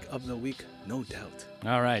 my pick of the week, no doubt.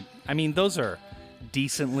 All right. I mean, those are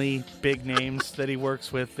decently big names that he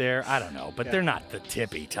works with there. I don't know, but they're not the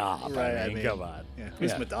tippy top. Right, I mean, come on. Yeah.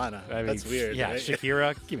 Who's Madonna? I mean, That's weird. Yeah, right?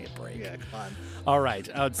 Shakira, give me a break. Yeah, come on. All right,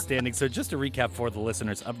 outstanding. So just to recap for the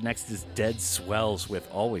listeners, up next is Dead Swells with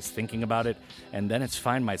Always Thinking About It, and then it's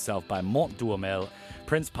Find Myself by Mont Duamel.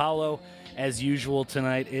 Prince Paolo, as usual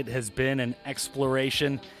tonight, it has been an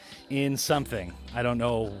exploration in something. I don't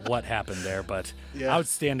know what happened there, but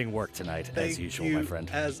outstanding work tonight, as usual, my friend.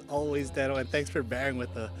 As always, Danno, and thanks for bearing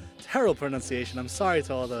with the terrible pronunciation. I'm sorry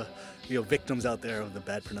to all the victims out there of the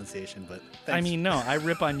bad pronunciation, but thanks. I mean, no, I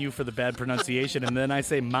rip on you for the bad pronunciation, and then I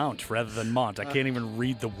say Mount rather than Mont. I can't even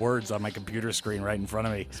read the words on my computer screen right in front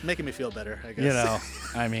of me. It's making me feel better, I guess. You know,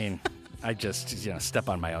 I mean, I just, step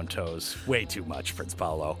on my own toes way too much, Prince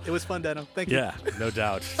Paolo. It was fun, Danno. Thank you. Yeah, no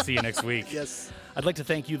doubt. See you next week. Yes. I'd like to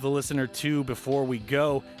thank you, the listener, too. Before we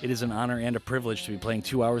go, it is an honor and a privilege to be playing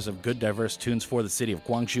 2 hours of good, diverse tunes for the city of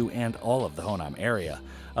Gwangju and all of the Honam area.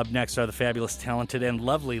 Up next are the fabulous, talented, and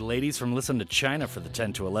lovely ladies from Listen to China for the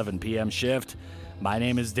 10 to 11 p.m. shift. My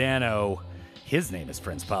name is Danno. His name is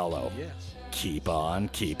Prince Paolo. Yes. Keep on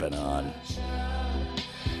keeping on.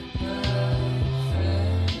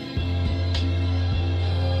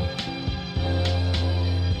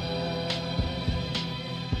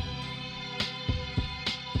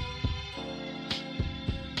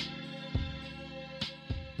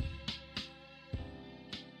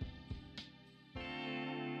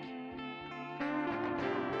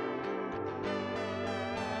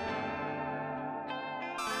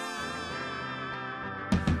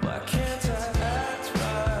 Why can't I act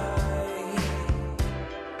right?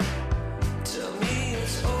 Tell me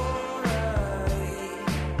it's alright.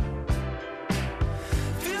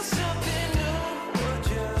 Feel something new, would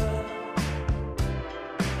you?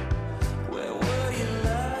 Where were you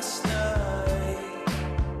last night?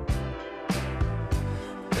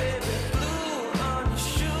 Baby, blue on your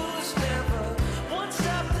shoes, never once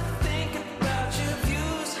stopped to think about your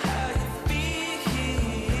views, how you feel.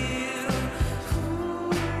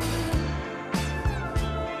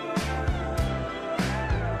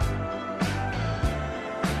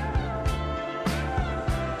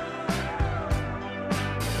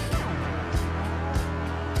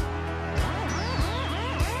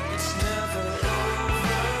 It's never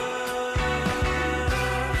over.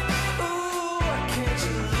 Ooh, why can't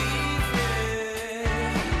you leave me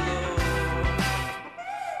alone?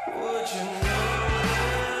 Would you notice?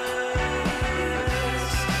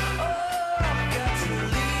 Oh, I've got to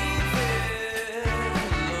leave it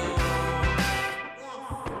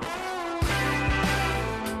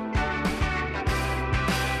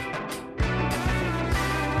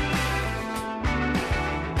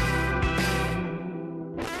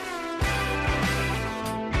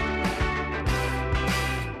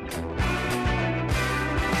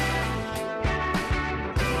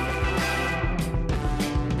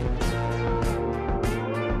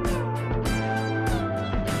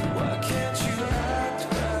Why can't you act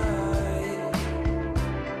right?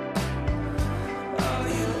 Are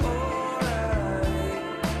you alright?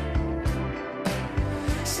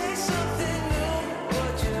 Say something new,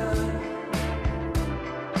 would you?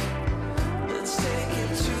 Let's take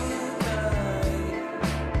it tonight.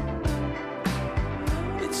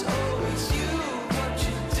 It's always you, what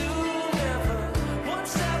you do, never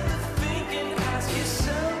once stop to think and ask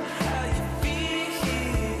yourself how you feel.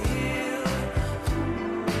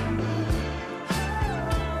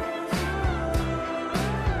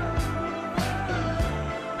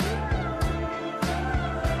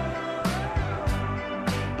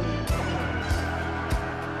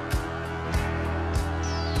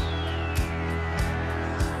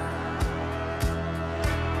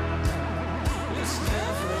 It's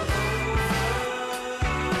never over.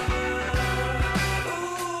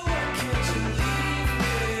 Ooh, why can't you leave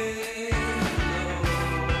me alone?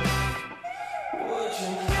 Would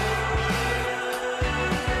you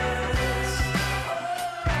notice?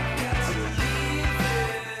 I've got to leave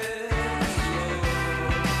it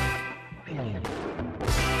alone.